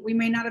know, we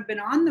may not have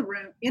been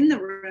in the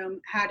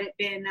room had it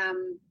been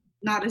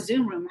not a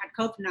Zoom room, had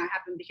COVID not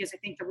happened, because I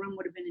think the room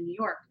would have been in New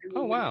York.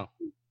 Oh, wow.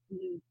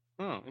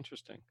 Mm-hmm. Oh,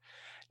 interesting.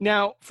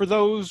 Now, for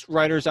those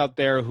writers out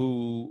there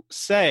who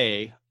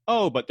say,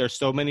 oh, but there's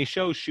so many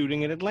shows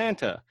shooting in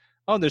Atlanta.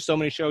 Oh, there's so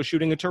many shows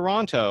shooting in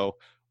Toronto.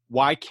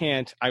 Why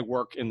can't I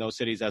work in those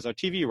cities as a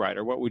TV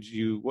writer?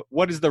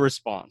 What is the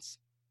response?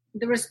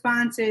 The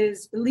response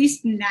is, at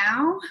least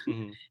now,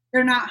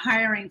 they're not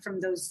hiring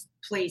from those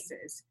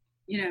places.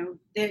 You know,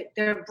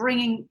 they're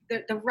bringing,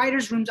 the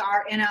writers' rooms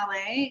are in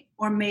LA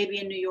or maybe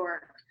in New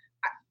York.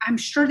 I'm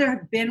sure there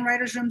have been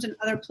writers' rooms in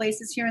other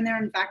places here and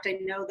there. In fact, I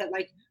know that,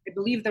 like, I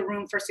believe the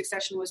room for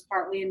Succession was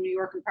partly in New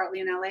York and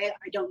partly in LA.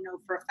 I don't know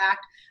for a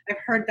fact. I've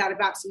heard that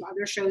about some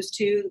other shows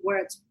too, where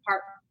it's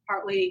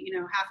partly, you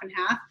know, half and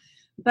half.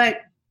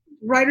 But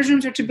writers'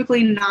 rooms are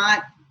typically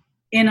not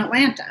in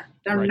Atlanta.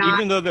 They're not,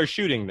 even though they're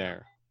shooting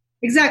there.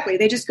 Exactly.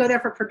 They just go there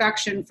for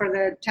production for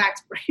the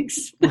tax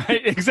breaks.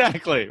 Right.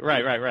 Exactly.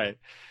 Right.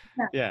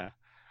 Yeah.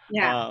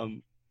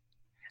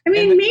 I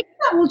mean, maybe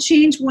that will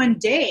change one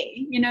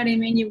day. You know what I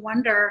mean? You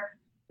wonder,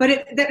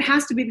 but that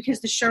has to be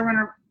because the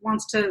showrunner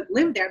wants to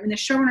live there. I mean, the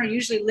showrunner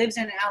usually lives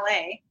in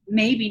LA,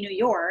 maybe New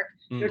York.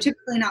 They're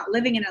typically not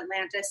living in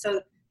Atlanta,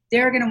 so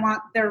they're going to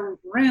want their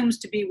rooms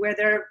to be where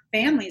their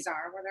families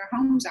are, where their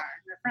homes are,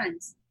 and their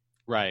friends.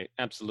 Right.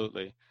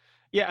 Absolutely.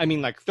 Yeah. I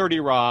mean, like 30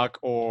 Rock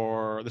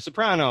or The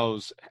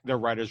Sopranos, their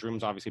writers'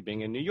 rooms obviously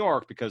being in New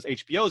York because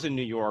HBO's in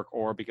New York,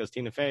 or because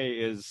Tina Fey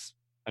is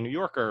a New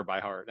Yorker by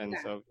heart. And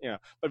so, you know,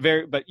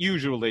 but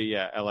usually,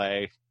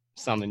 LA,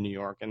 some in New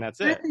York, and that's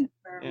it. I think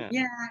so.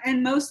 Yeah.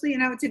 And mostly,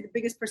 and I would say the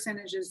biggest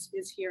percentage is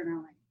here in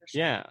LA. For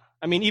sure. Yeah.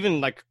 I mean,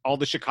 even like all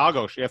the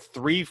Chicago, you have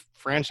 3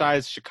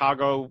 franchise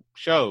Chicago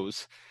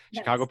shows,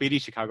 Chicago PD,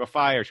 Chicago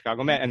Fire,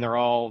 Chicago Met, and they're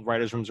all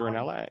writers' rooms are in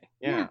LA.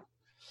 Yeah.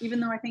 Even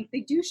though I think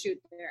they do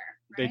shoot there.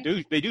 Right?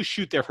 They do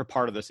shoot there for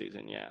part of the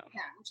season. Yeah.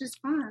 Yeah, which is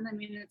fun. I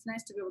mean, it's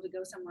nice to be able to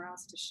go somewhere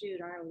else to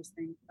shoot, I always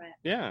think, but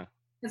yeah.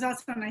 It's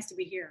also nice to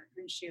be here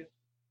and shoot.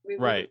 We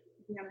be on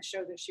a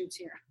show that shoots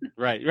here.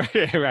 Right.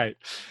 Okay,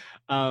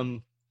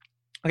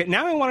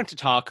 now I wanted to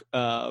talk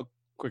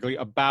quickly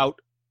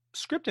about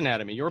Script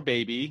Anatomy, your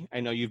baby.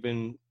 I know you've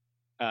been,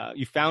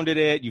 you founded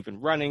it, you've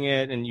been running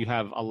it, and you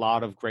have a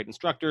lot of great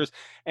instructors.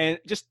 And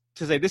just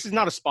to say, this is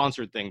not a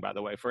sponsored thing, by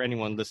the way, for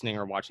anyone listening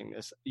or watching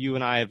this. You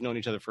and I have known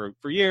each other for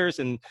years,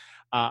 and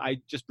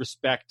I just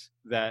respect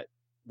that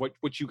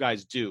what you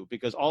guys do,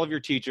 because all of your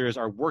teachers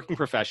are working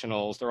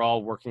professionals. They're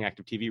all working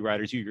active TV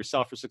writers. You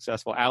yourself are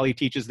successful. Allie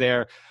teaches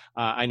there.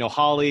 I know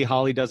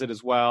Holly does it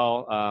as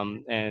well.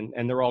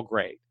 And they're all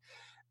great.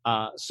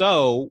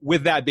 So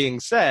with that being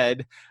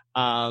said,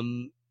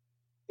 I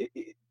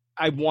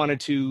wanted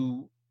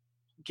to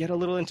get a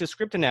little into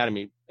Script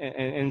Anatomy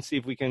and see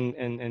if we can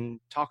and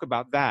talk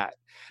about that.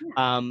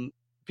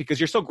 Because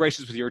you're so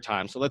gracious with your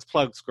time. So let's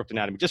plug Script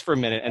Anatomy just for a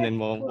minute, and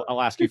then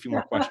I'll ask you a few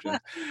more questions.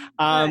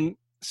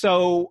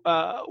 So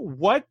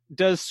what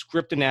does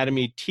Script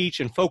Anatomy teach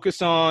and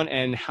focus on,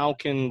 and how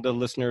can the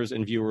listeners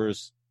and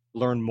viewers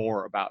learn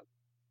more about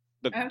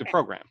the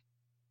program?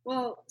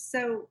 Well,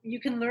 so you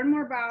can learn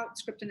more about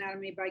Script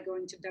Anatomy by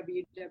going to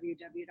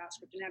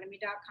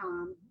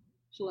www.scriptanatomy.com.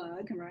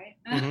 Plug, right?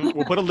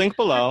 We'll put a link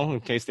below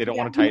in case they don't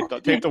want to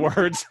type the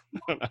words.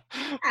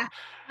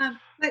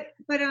 But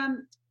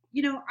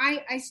you know,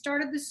 I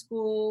started the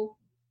school,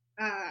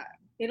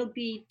 it'll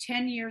be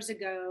 10 years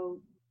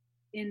ago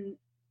in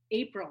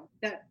April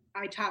that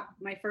I taught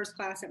my first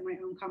class at my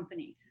own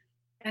company.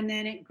 And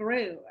then it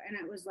grew, and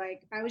it was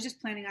like, I was just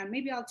planning on,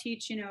 maybe I'll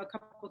teach, you know, a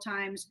couple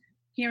times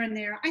here and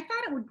there. I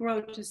thought it would grow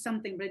to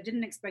something, but I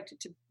didn't expect it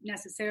to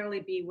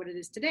necessarily be what it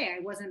is today. I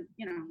wasn't,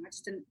 you know,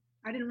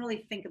 I didn't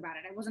really think about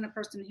it. I wasn't a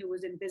person who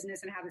was in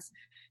business and had this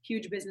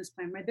huge business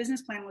plan. My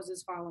business plan was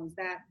as follows,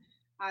 that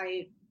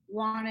I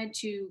wanted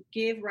to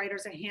give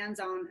writers a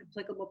hands-on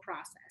applicable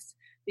process.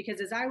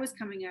 Because as I was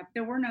coming up,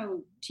 there was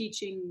no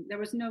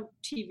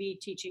TV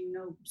teaching,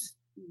 no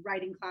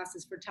writing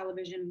classes for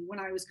television when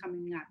I was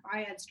coming up.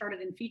 I had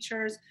started in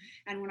features,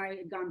 and when I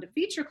had gone to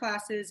feature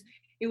classes,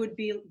 it would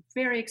be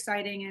very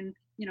exciting. And,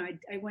 you know,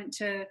 I went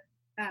to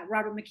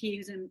Robert McKee,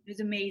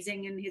 who's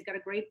amazing, and he's got a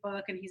great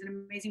book, and he's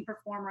an amazing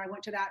performer. I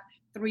went to that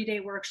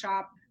 3-day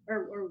workshop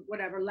or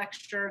whatever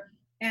lecture,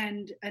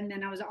 and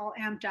then I was all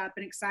amped up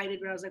and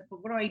excited, but I was like, well,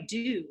 what do I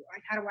do?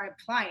 Like, how do I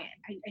apply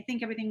it? I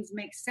think everything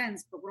makes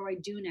sense, but what do I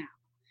do now?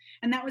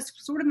 And that was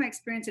sort of my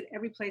experience at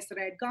every place that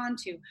I had gone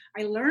to.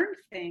 I learned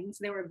things,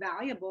 they were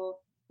valuable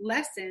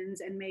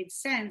lessons and made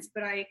sense,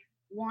 but I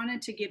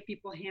wanted to give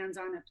people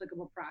hands-on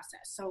applicable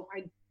process. So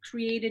I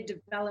created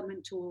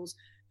development tools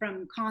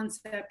from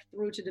concept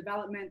through to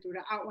development, through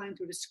to outline,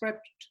 through to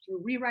script,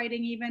 through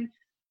rewriting even,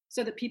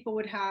 so that people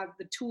would have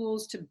the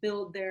tools to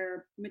build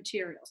their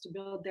materials, to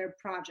build their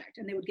project,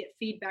 and they would get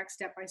feedback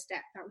step by step.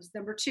 That was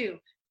number 2.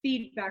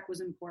 Feedback was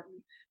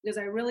important, because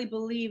I really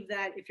believe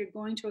that if you're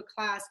going to a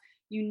class,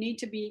 you need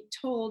to be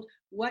told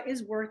what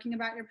is working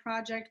about your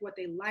project, what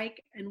they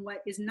like, and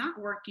what is not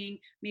working.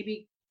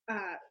 Maybe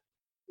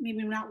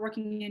not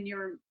working in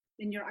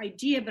your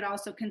idea, but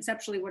also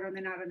conceptually, what are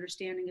they not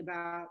understanding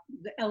about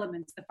the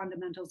elements, the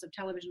fundamentals of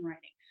television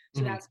writing.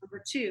 So that's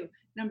number 2.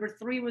 Number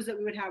 3 was that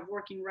we would have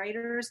working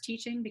writers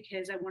teaching,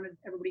 because I wanted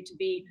everybody to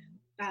be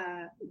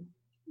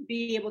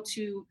able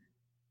to,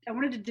 I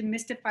wanted to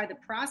demystify the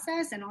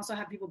process and also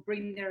have people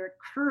bring their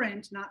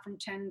current, not from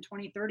 10,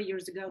 20, 30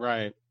 years ago,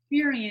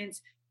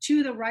 experience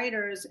to the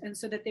writers, and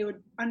so that they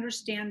would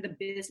understand the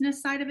business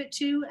side of it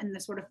too, and the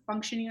sort of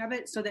functioning of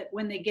it, so that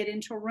when they get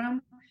into a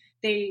room,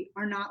 they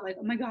are not like,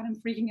 oh my God, I'm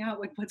freaking out,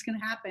 like what's going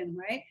to happen,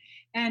 right?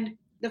 And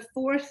the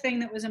 4th thing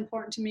that was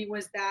important to me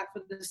was that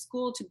for the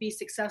school to be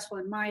successful,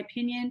 in my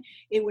opinion,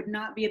 it would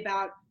not be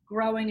about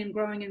growing and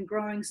growing and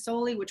growing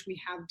solely, which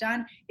we have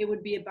done. It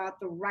would be about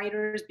the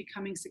writers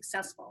becoming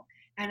successful.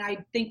 And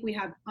I think we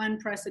have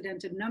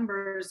unprecedented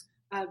numbers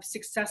of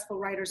successful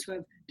writers who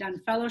have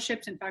done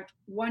fellowships. In fact,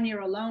 1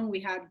 year alone, we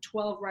had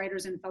 12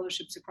 writers in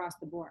fellowships across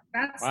the board.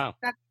 That's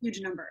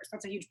huge numbers.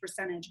 That's a huge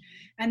percentage.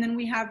 And then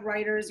we have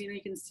writers,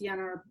 you can see on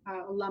our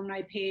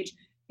alumni page,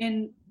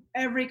 in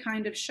every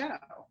kind of show.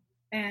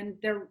 And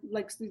they're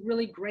like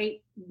really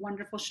great,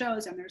 wonderful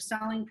shows, and they're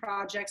selling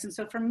projects. And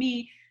so for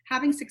me,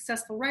 having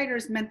successful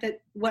writers meant that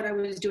what I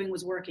was doing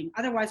was working.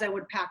 Otherwise, I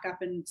would pack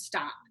up and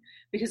stop,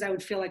 because I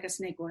would feel like a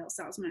snake oil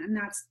salesman. And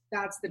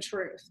that's the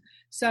truth.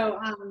 So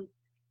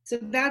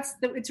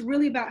it's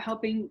really about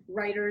helping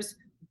writers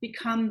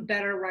become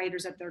better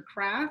writers at their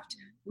craft.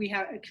 We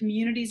have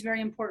community is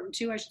very important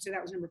too. I should say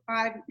that was number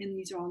 5, and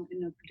these are all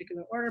in no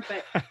particular order.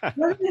 But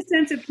the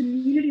sense of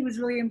community was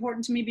really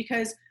important to me,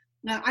 because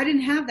I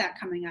didn't have that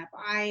coming up.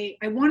 I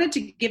wanted to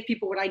give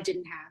people what I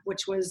didn't have,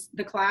 which was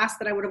the class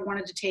that I would have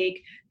wanted to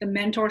take, the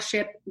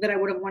mentorship that I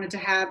would have wanted to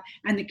have,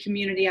 and the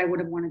community I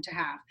would have wanted to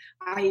have.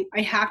 I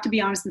have to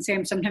be honest and say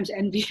I'm sometimes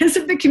envious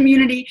of the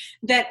community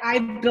that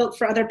I've built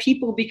for other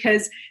people,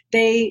 because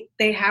they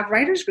have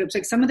writers groups.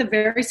 Like some of the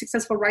very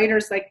successful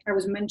writers, like I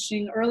was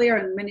mentioning earlier,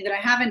 and many that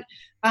I haven't,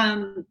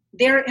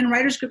 they're in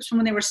writers groups from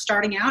when they were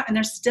starting out, and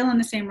they're still in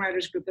the same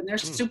writers group, and they're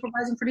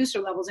supervising producer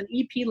levels and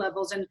EP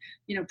levels and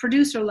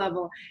producer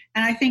level.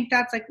 And I think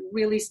that's like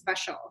really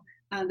special,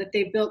 that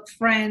they built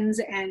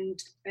friends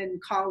and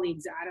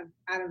colleagues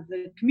out of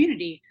the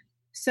community.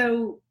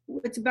 So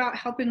it's about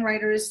helping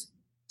writers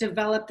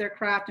develop their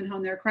craft and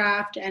hone their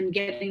craft, and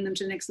getting them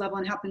to the next level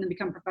and helping them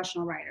become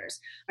professional writers.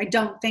 I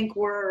don't think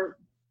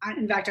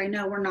in fact, I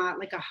know we're not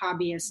like a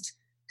hobbyist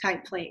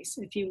type place.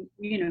 If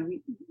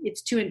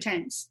it's too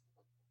intense.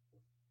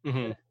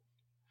 Mm-hmm.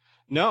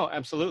 No,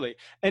 absolutely.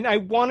 And I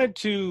wanted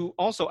to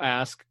also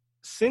ask,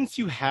 since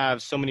you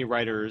have so many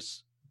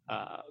writers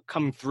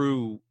come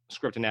through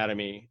Script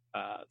Anatomy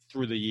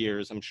through the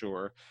years, I'm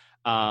sure,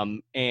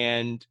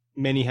 and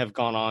many have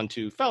gone on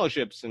to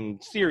fellowships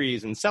and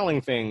series and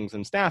selling things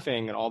and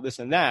staffing and all this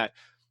and that,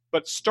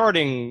 but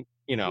starting,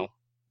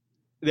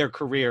 their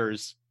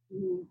careers,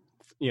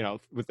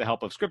 with the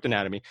help of Script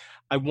Anatomy,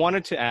 I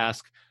wanted to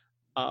ask,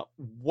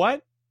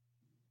 what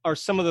are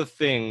some of the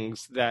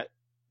things that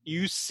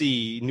you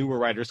see newer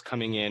writers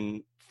coming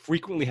in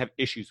frequently have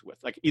issues with,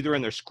 like either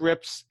in their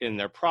scripts, in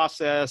their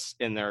process,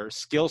 in their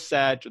skill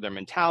set, or their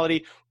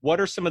mentality?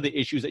 What are some of the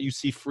issues that you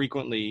see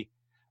frequently,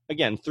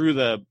 again, through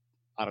the,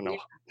 I don't know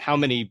how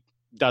many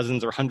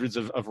dozens or hundreds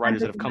of writers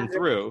that have come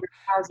through?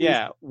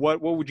 Yeah.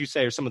 What would you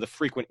say are some of the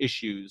frequent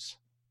issues?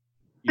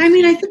 I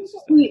think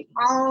we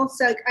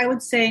also, I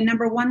would say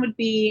number 1 would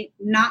be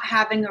not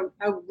having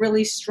a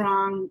really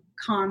strong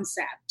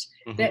concept,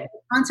 that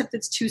concept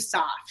that's too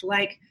soft.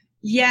 Like,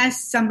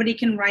 yes, somebody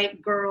can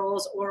write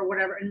girls or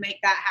whatever and make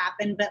that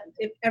happen. But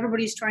if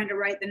everybody's trying to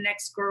write the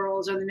next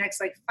girls or the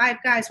next like 5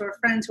 guys who are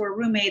friends, who are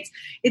roommates,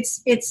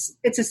 it's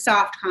a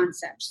soft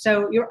concept.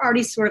 So you're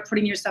already sort of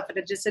putting yourself at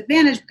a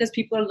disadvantage, because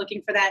people are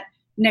looking for that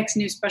next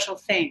new special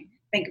thing.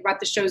 Think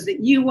about the shows that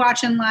you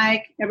watch and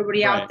like,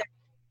 everybody out there.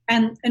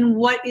 And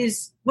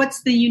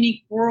what's the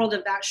unique world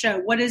of that show?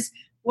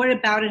 What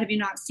about it have you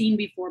not seen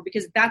before?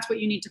 Because that's what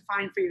you need to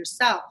find for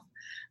yourself.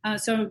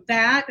 So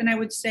that, and I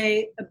would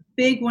say a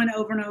big one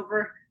over and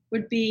over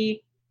would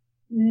be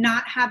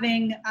not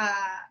having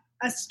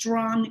a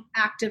strong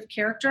active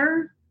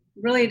character.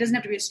 Really, it doesn't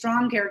have to be a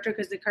strong character,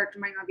 because the character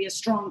might not be a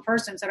strong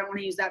person, so I don't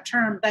want to use that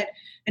term, but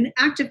an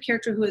active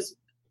character who is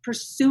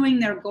pursuing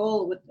their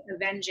goal with a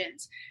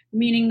vengeance.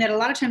 Meaning that a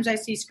lot of times I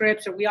see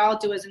scripts, or we all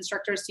do as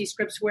instructors, see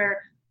scripts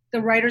where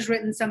the writer's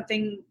written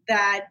something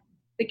that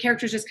the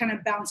character's just kind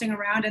of bouncing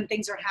around and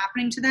things are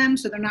happening to them,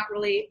 so they're not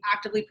really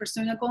actively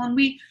pursuing a goal. And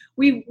we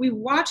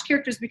watch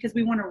characters because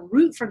we want to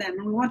root for them,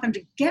 and we want them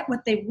to get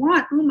what they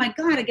want. Oh my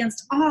God,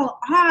 against all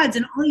odds,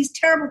 and all these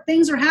terrible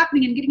things are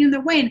happening and getting in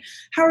their way, and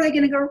how are they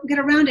going to get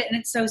around it? And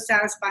it's so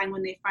satisfying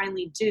when they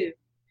finally do.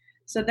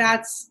 So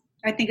that's,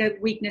 I think, a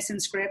weakness in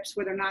scripts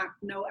where they're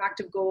no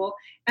active goal.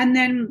 And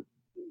then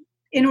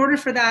in order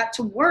for that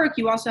to work,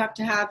 you also have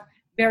to have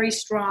very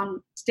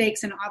strong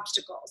stakes and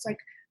obstacles. Like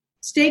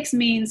stakes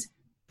means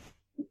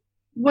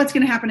what's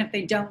going to happen if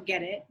they don't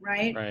get it,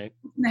 right? Right.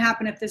 What's going to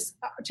happen if this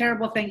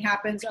terrible thing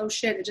happens? Oh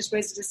shit, it just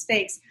raises the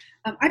stakes.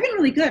 I've been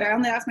really good. I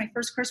only asked my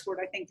first curse word,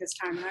 I think, this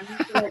time.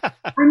 And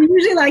I'm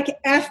usually like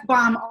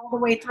F-bomb all the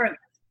way through.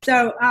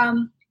 So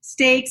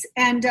stakes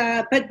and,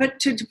 but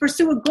to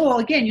pursue a goal,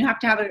 again, you have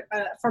to have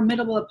a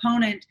formidable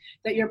opponent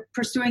that you're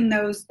pursuing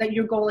that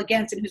your goal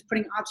against and who's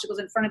putting obstacles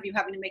in front of you,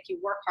 having to make you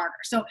work harder.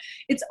 So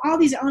it's all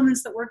these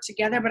elements that work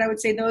together, but I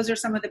would say those are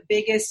some of the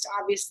biggest,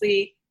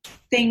 obviously,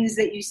 things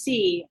that you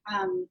see,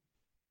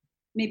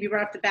 maybe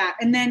right off the bat.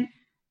 And then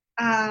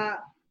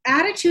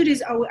attitude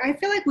is, I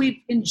feel like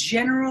in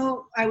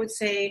general, I would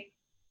say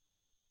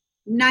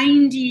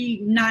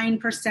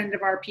 99%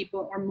 of our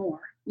people or more,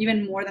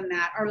 even more than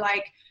that, are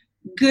like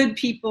good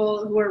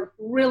people who are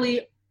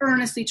really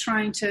earnestly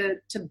trying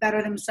to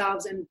better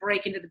themselves and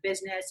break into the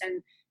business,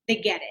 and they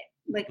get it.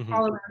 Like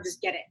all around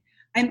just get it.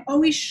 I'm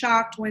always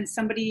shocked when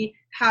somebody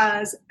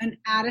has an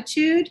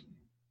attitude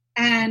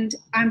and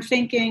I'm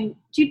thinking,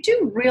 you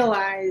do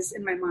realize,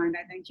 in my mind,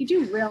 I think, you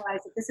do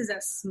realize that this is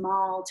a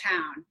small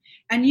town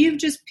and you've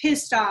just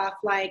pissed off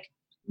like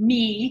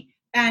me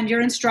and your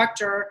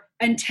instructor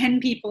and 10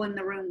 people in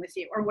the room with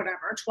you or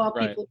whatever, 12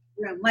 Right. people in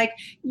the room. Like,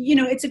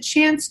 it's a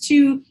chance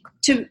to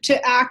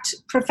act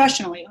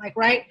professionally. Like,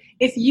 right.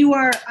 If you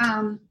are,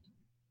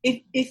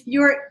 if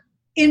you're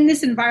in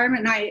this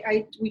environment,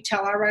 and we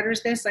tell our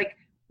writers this, like,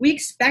 we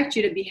expect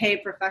you to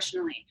behave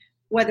professionally.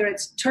 Whether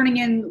it's turning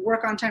in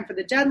work on time for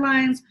the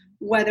deadlines,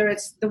 whether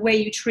it's the way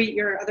you treat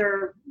your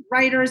other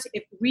writers,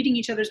 if reading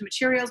each other's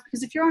materials.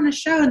 Because if you're on a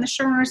show and the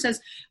showrunner says,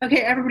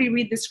 okay, everybody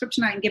read the script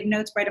tonight and give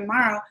notes by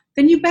tomorrow,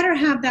 then you better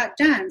have that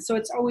done. So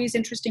it's always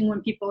interesting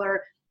when people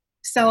are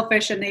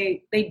selfish and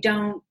they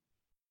don't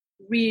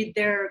read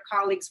their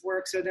colleagues'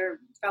 works or their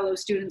fellow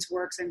students'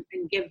 works and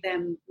give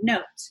them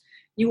notes.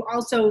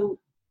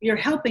 You're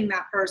helping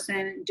that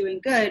person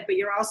doing good, but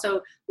you're also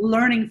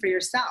learning for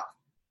yourself.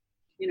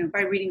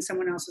 By reading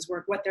someone else's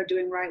work, what they're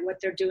doing right,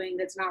 what they're doing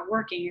that's not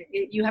working.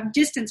 You have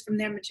distance from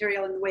their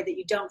material in the way that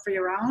you don't for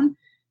your own,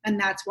 and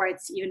that's why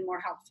it's even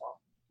more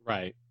helpful.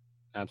 Right.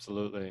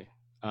 Absolutely.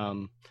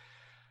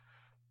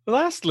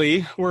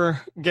 Lastly, we're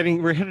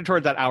headed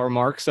toward that hour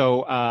mark, so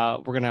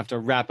we're going to have to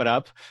wrap it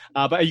up.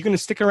 But are you going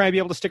to be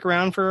able to stick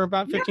around for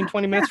about 15,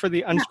 20 minutes for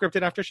the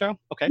unscripted after show?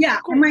 Okay. Yeah,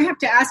 cool. I might have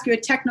to ask you a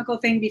technical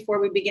thing before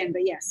we begin,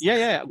 but yes.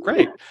 Yeah,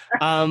 great.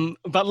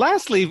 But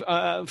lastly,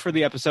 for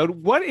the episode,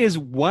 what is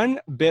one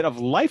bit of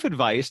life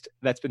advice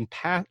that's been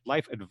passed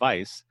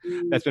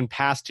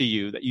to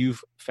you that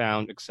you've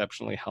found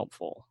exceptionally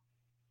helpful?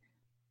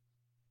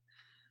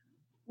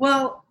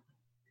 Well,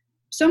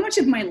 so much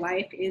of my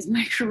life is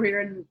my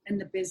career in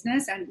the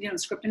business and,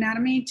 script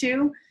anatomy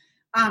too.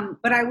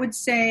 But I would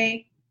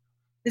say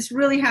this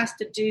really has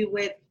to do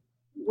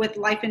with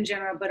life in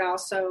general, but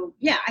also,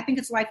 I think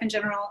it's life in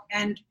general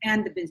and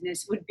the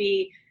business would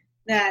be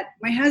that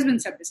my husband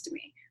said this to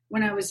me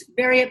when I was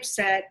very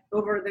upset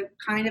over the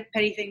kind of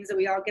petty things that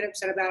we all get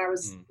upset about. I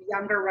was a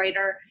younger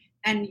writer,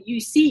 and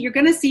you're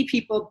going to see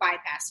people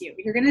bypass you.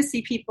 You're going to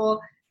see people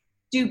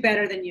do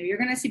better than you. You're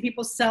going to see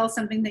people sell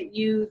something that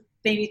you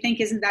maybe think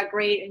isn't that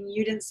great and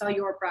you didn't sell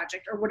your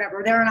project or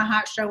whatever. They're on a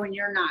hot show and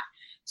you're not.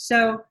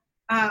 So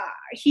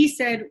he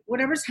said,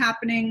 whatever's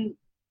happening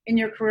in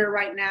your career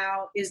right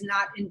now is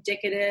not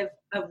indicative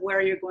of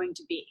where you're going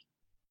to be,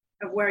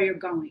 of where you're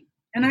going.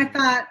 And I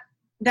thought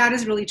that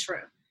is really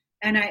true.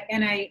 And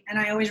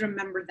I always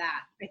remember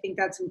that. I think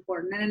that's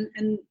important.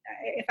 And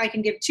if I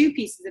can give two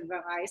pieces of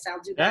advice, I'll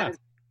do that. Yeah.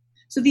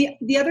 So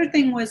the other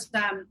thing was,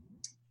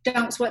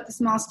 don't sweat the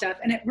small stuff.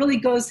 And it really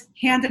goes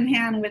hand in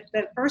hand with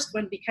the first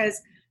one, because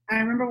I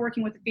remember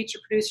working with a feature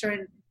producer,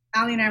 and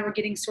Ali and I were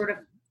getting sort of,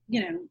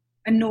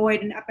 annoyed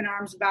and up in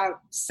arms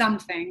about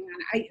something.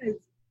 And I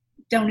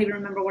don't even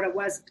remember what it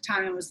was at the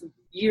time. It was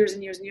years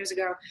and years and years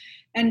ago.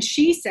 And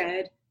she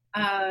said,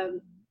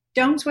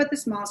 don't sweat the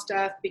small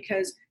stuff,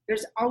 because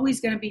there's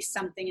always going to be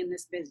something in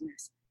this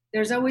business.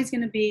 There's always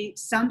going to be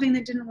something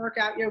that didn't work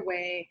out your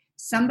way.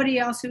 Somebody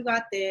else who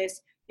got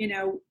this,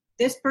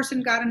 this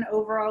person got an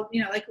overall,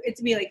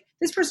 it'd be like,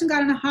 this person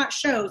got on a hot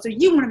show, so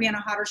you want to be on a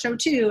hotter show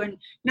too, and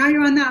now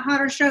you're on that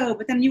hotter show,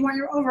 but then you want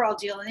your overall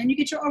deal, and then you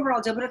get your overall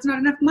deal, but it's not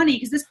enough money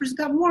because this person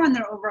got more on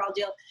their overall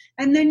deal,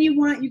 and then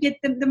you get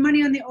the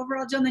money on the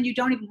overall deal, and then you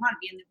don't even want to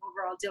be in the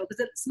overall deal because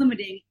it's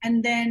limiting,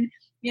 and then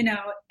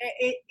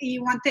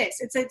you want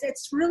this.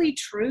 It's really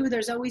true.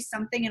 There's always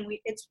something, and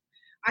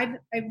I've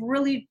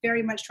really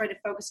very much tried to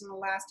focus on the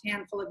last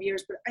handful of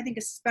years, but I think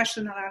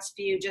especially in the last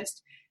few,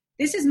 just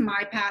this is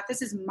my path.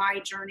 This is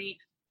my journey.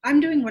 I'm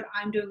doing what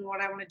I'm doing,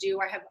 what I want to do.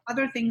 I have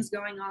other things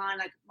going on,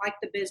 like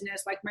the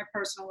business, like my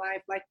personal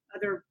life, like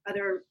other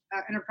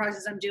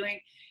enterprises I'm doing.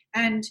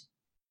 And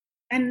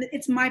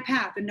it's my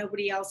path and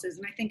nobody else's.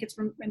 And I think it's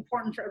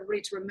important for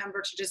everybody to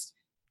remember to just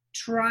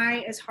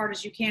try as hard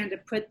as you can to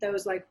put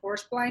those like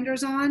horse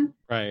blinders on,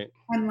 right,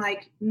 and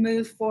like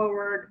move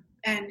forward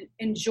and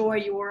enjoy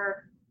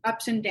your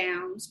ups and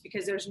downs,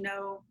 because there's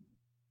no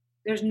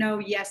there's no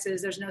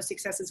yeses, there's no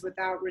successes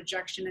without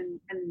rejection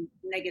and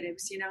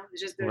negatives,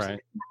 there's right. not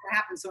gonna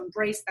happen. So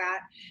embrace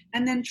that,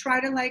 and then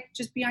try to like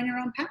just be on your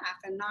own path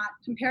and not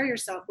compare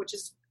yourself, which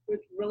is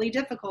really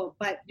difficult,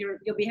 but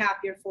you'll be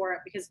happier for it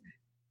because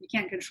you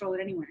can't control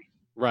it anyway.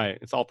 Right.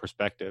 It's all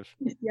perspective.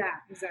 Yeah,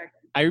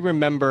 exactly. I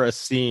remember a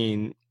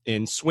scene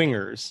in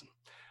Swingers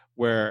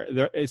where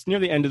it's near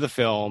the end of the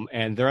film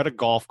and they're at a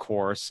golf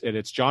course and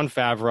it's Jon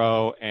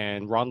Favreau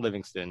and Ron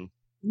Livingston.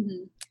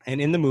 Mm-hmm.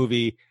 And in the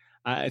movie,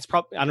 it's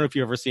probably, I don't know if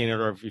you've ever seen it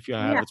or if you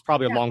have, it's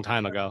probably a long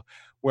time ago,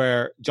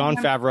 where Jon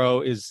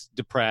Favreau is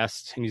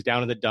depressed and he's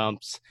down in the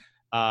dumps.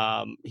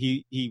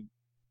 He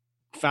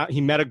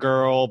met a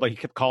girl, but he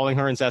kept calling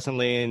her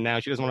incessantly and now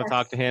she doesn't want to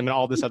talk to him and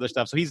all this other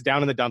stuff. So he's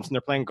down in the dumps and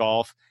they're playing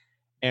golf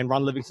and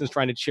Ron Livingston's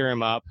trying to cheer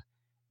him up.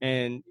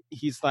 And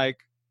he's like,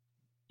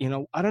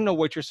 I don't know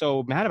what you're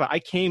so mad about. I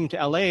came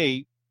to LA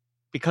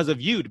because of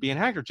you, to be an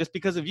actor, just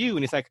because of you. And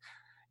he's like,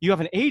 you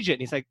have an agent.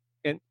 And he's like,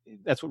 and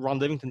that's what Ron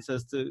Livingston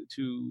says to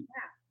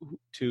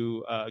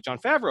Jon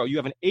Favreau. You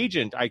have an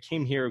agent. I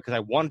came here because I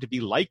wanted to be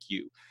like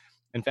you.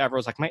 And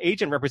Favreau's like, my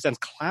agent represents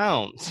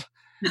clowns,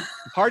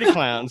 party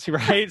clowns,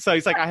 right? So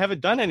he's like, I haven't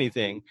done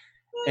anything.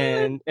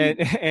 And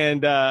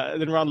then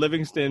Ron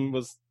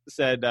Livingston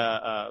said,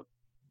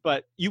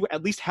 but you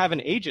at least have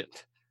an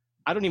agent.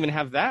 I don't even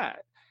have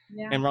that.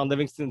 Yeah. And Ron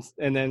Livingston,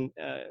 and then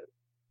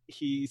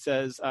he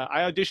says,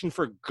 I auditioned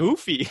for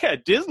Goofy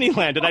at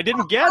Disneyland and I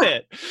didn't get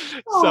it.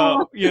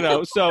 So,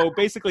 so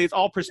basically it's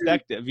all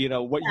perspective,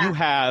 what you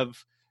have.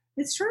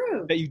 It's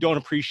true. That you don't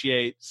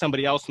appreciate,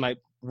 somebody else might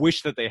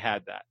wish that they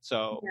had that.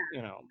 So,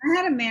 I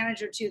had a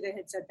manager too that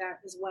had said that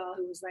as well,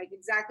 who was like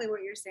exactly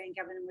what you're saying,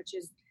 Kevin, which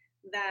is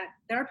that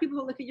there are people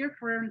that look at your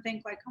career and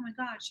think like, oh my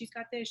God, she's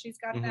got this, she's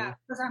got that.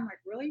 Because I'm like,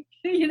 really?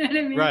 You know what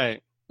I mean?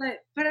 Right.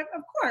 But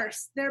of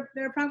course, there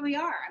probably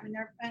are. I mean,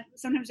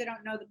 sometimes they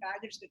don't know the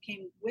baggage that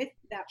came with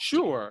that.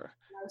 Sure.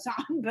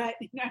 Song, but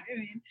you know what I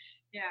mean?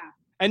 Yeah.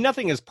 And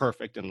nothing is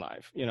perfect in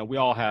life. We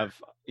all have,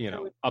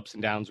 ups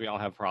and downs. We all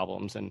have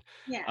problems. And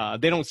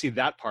they don't see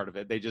that part of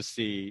it. They just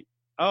see,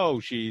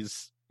 oh,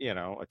 she's, a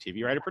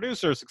TV writer,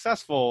 producer,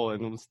 successful,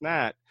 and it's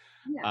that.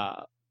 Yeah.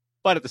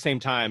 But at the same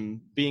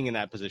time, being in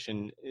that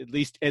position,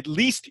 at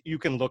least you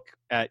can look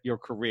at your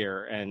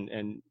career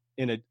and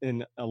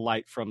in a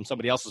light from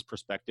somebody else's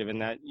perspective,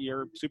 and that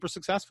you're super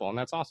successful, and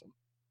that's awesome.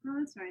 Oh,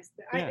 that's nice.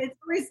 Yeah. It's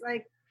always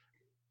like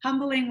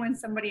humbling when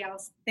somebody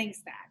else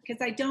thinks that,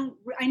 because I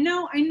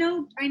know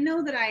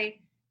that I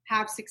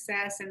have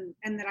success and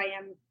that I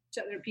am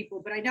to other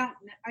people, but I don't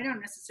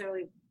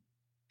necessarily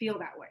feel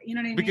that way. You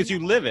know what I mean? Because you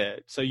live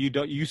it, so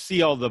you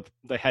see all the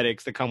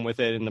headaches that come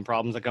with it and the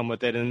problems that come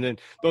with it, and then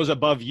those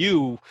above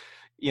you,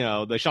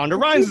 the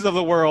Shonda Rhimes of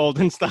the world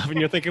and stuff, and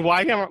you're thinking,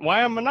 why am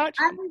I not?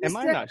 Am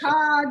I not?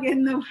 Cog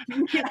in the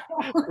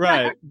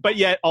right, but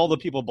yet all the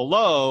people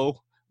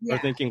below are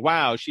thinking,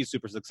 wow, she's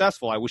super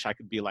successful. I wish I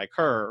could be like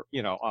her.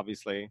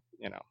 Obviously,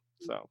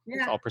 So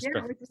it's all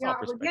perspective.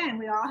 Again,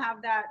 we all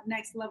have that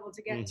next level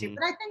to get to,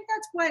 but I think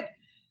that's what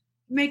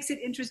makes it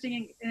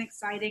interesting and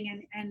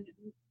exciting, and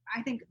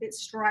I think that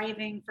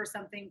striving for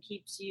something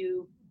keeps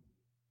you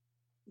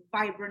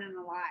vibrant and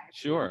alive.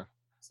 Sure,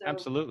 so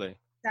absolutely.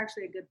 It's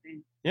actually a good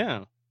thing.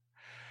 Yeah.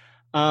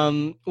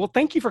 Well,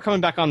 thank you for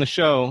coming back on the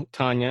show,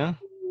 Tawnya.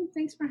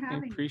 Thanks for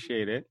having me. I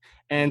appreciate it.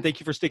 And thank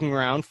you for sticking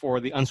around for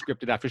the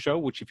Unscripted After Show,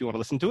 which if you want to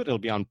listen to it, it'll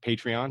be on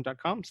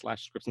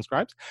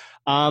patreon.com/scriptsandscribes.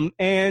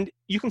 And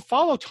you can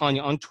follow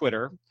Tawnya on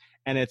Twitter,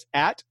 and it's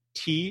at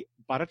T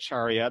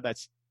Bhattacharya.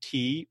 That's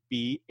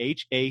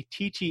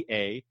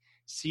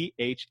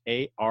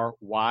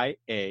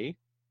TBHATTACHARYA.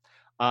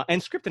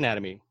 And Script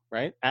Anatomy,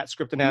 right? At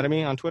Script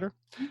Anatomy on Twitter.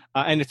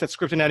 And it's at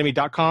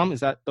scriptanatomy.com. Is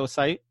that the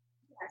site?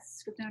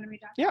 Yes,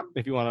 scriptanatomy.com. Yeah,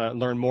 if you want to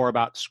learn more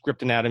about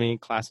Script Anatomy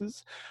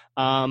classes.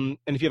 And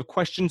if you have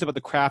questions about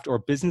the craft or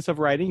business of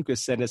writing, you can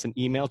send us an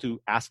email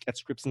to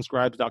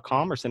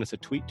ask@scriptsandscribes.com or send us a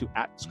tweet to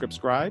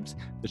 @scriptscribes.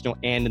 There's no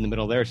and in the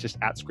middle there. It's just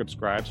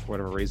 @scriptscribes for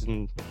whatever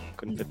reason.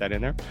 Couldn't fit that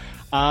in there.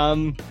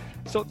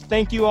 So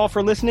thank you all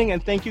for listening,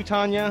 and thank you,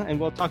 Tawnya. And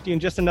we'll talk to you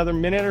in just another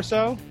minute or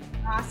so.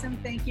 Awesome.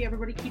 Thank you,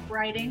 everybody. Keep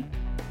writing.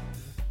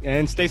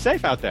 And stay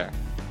safe out there.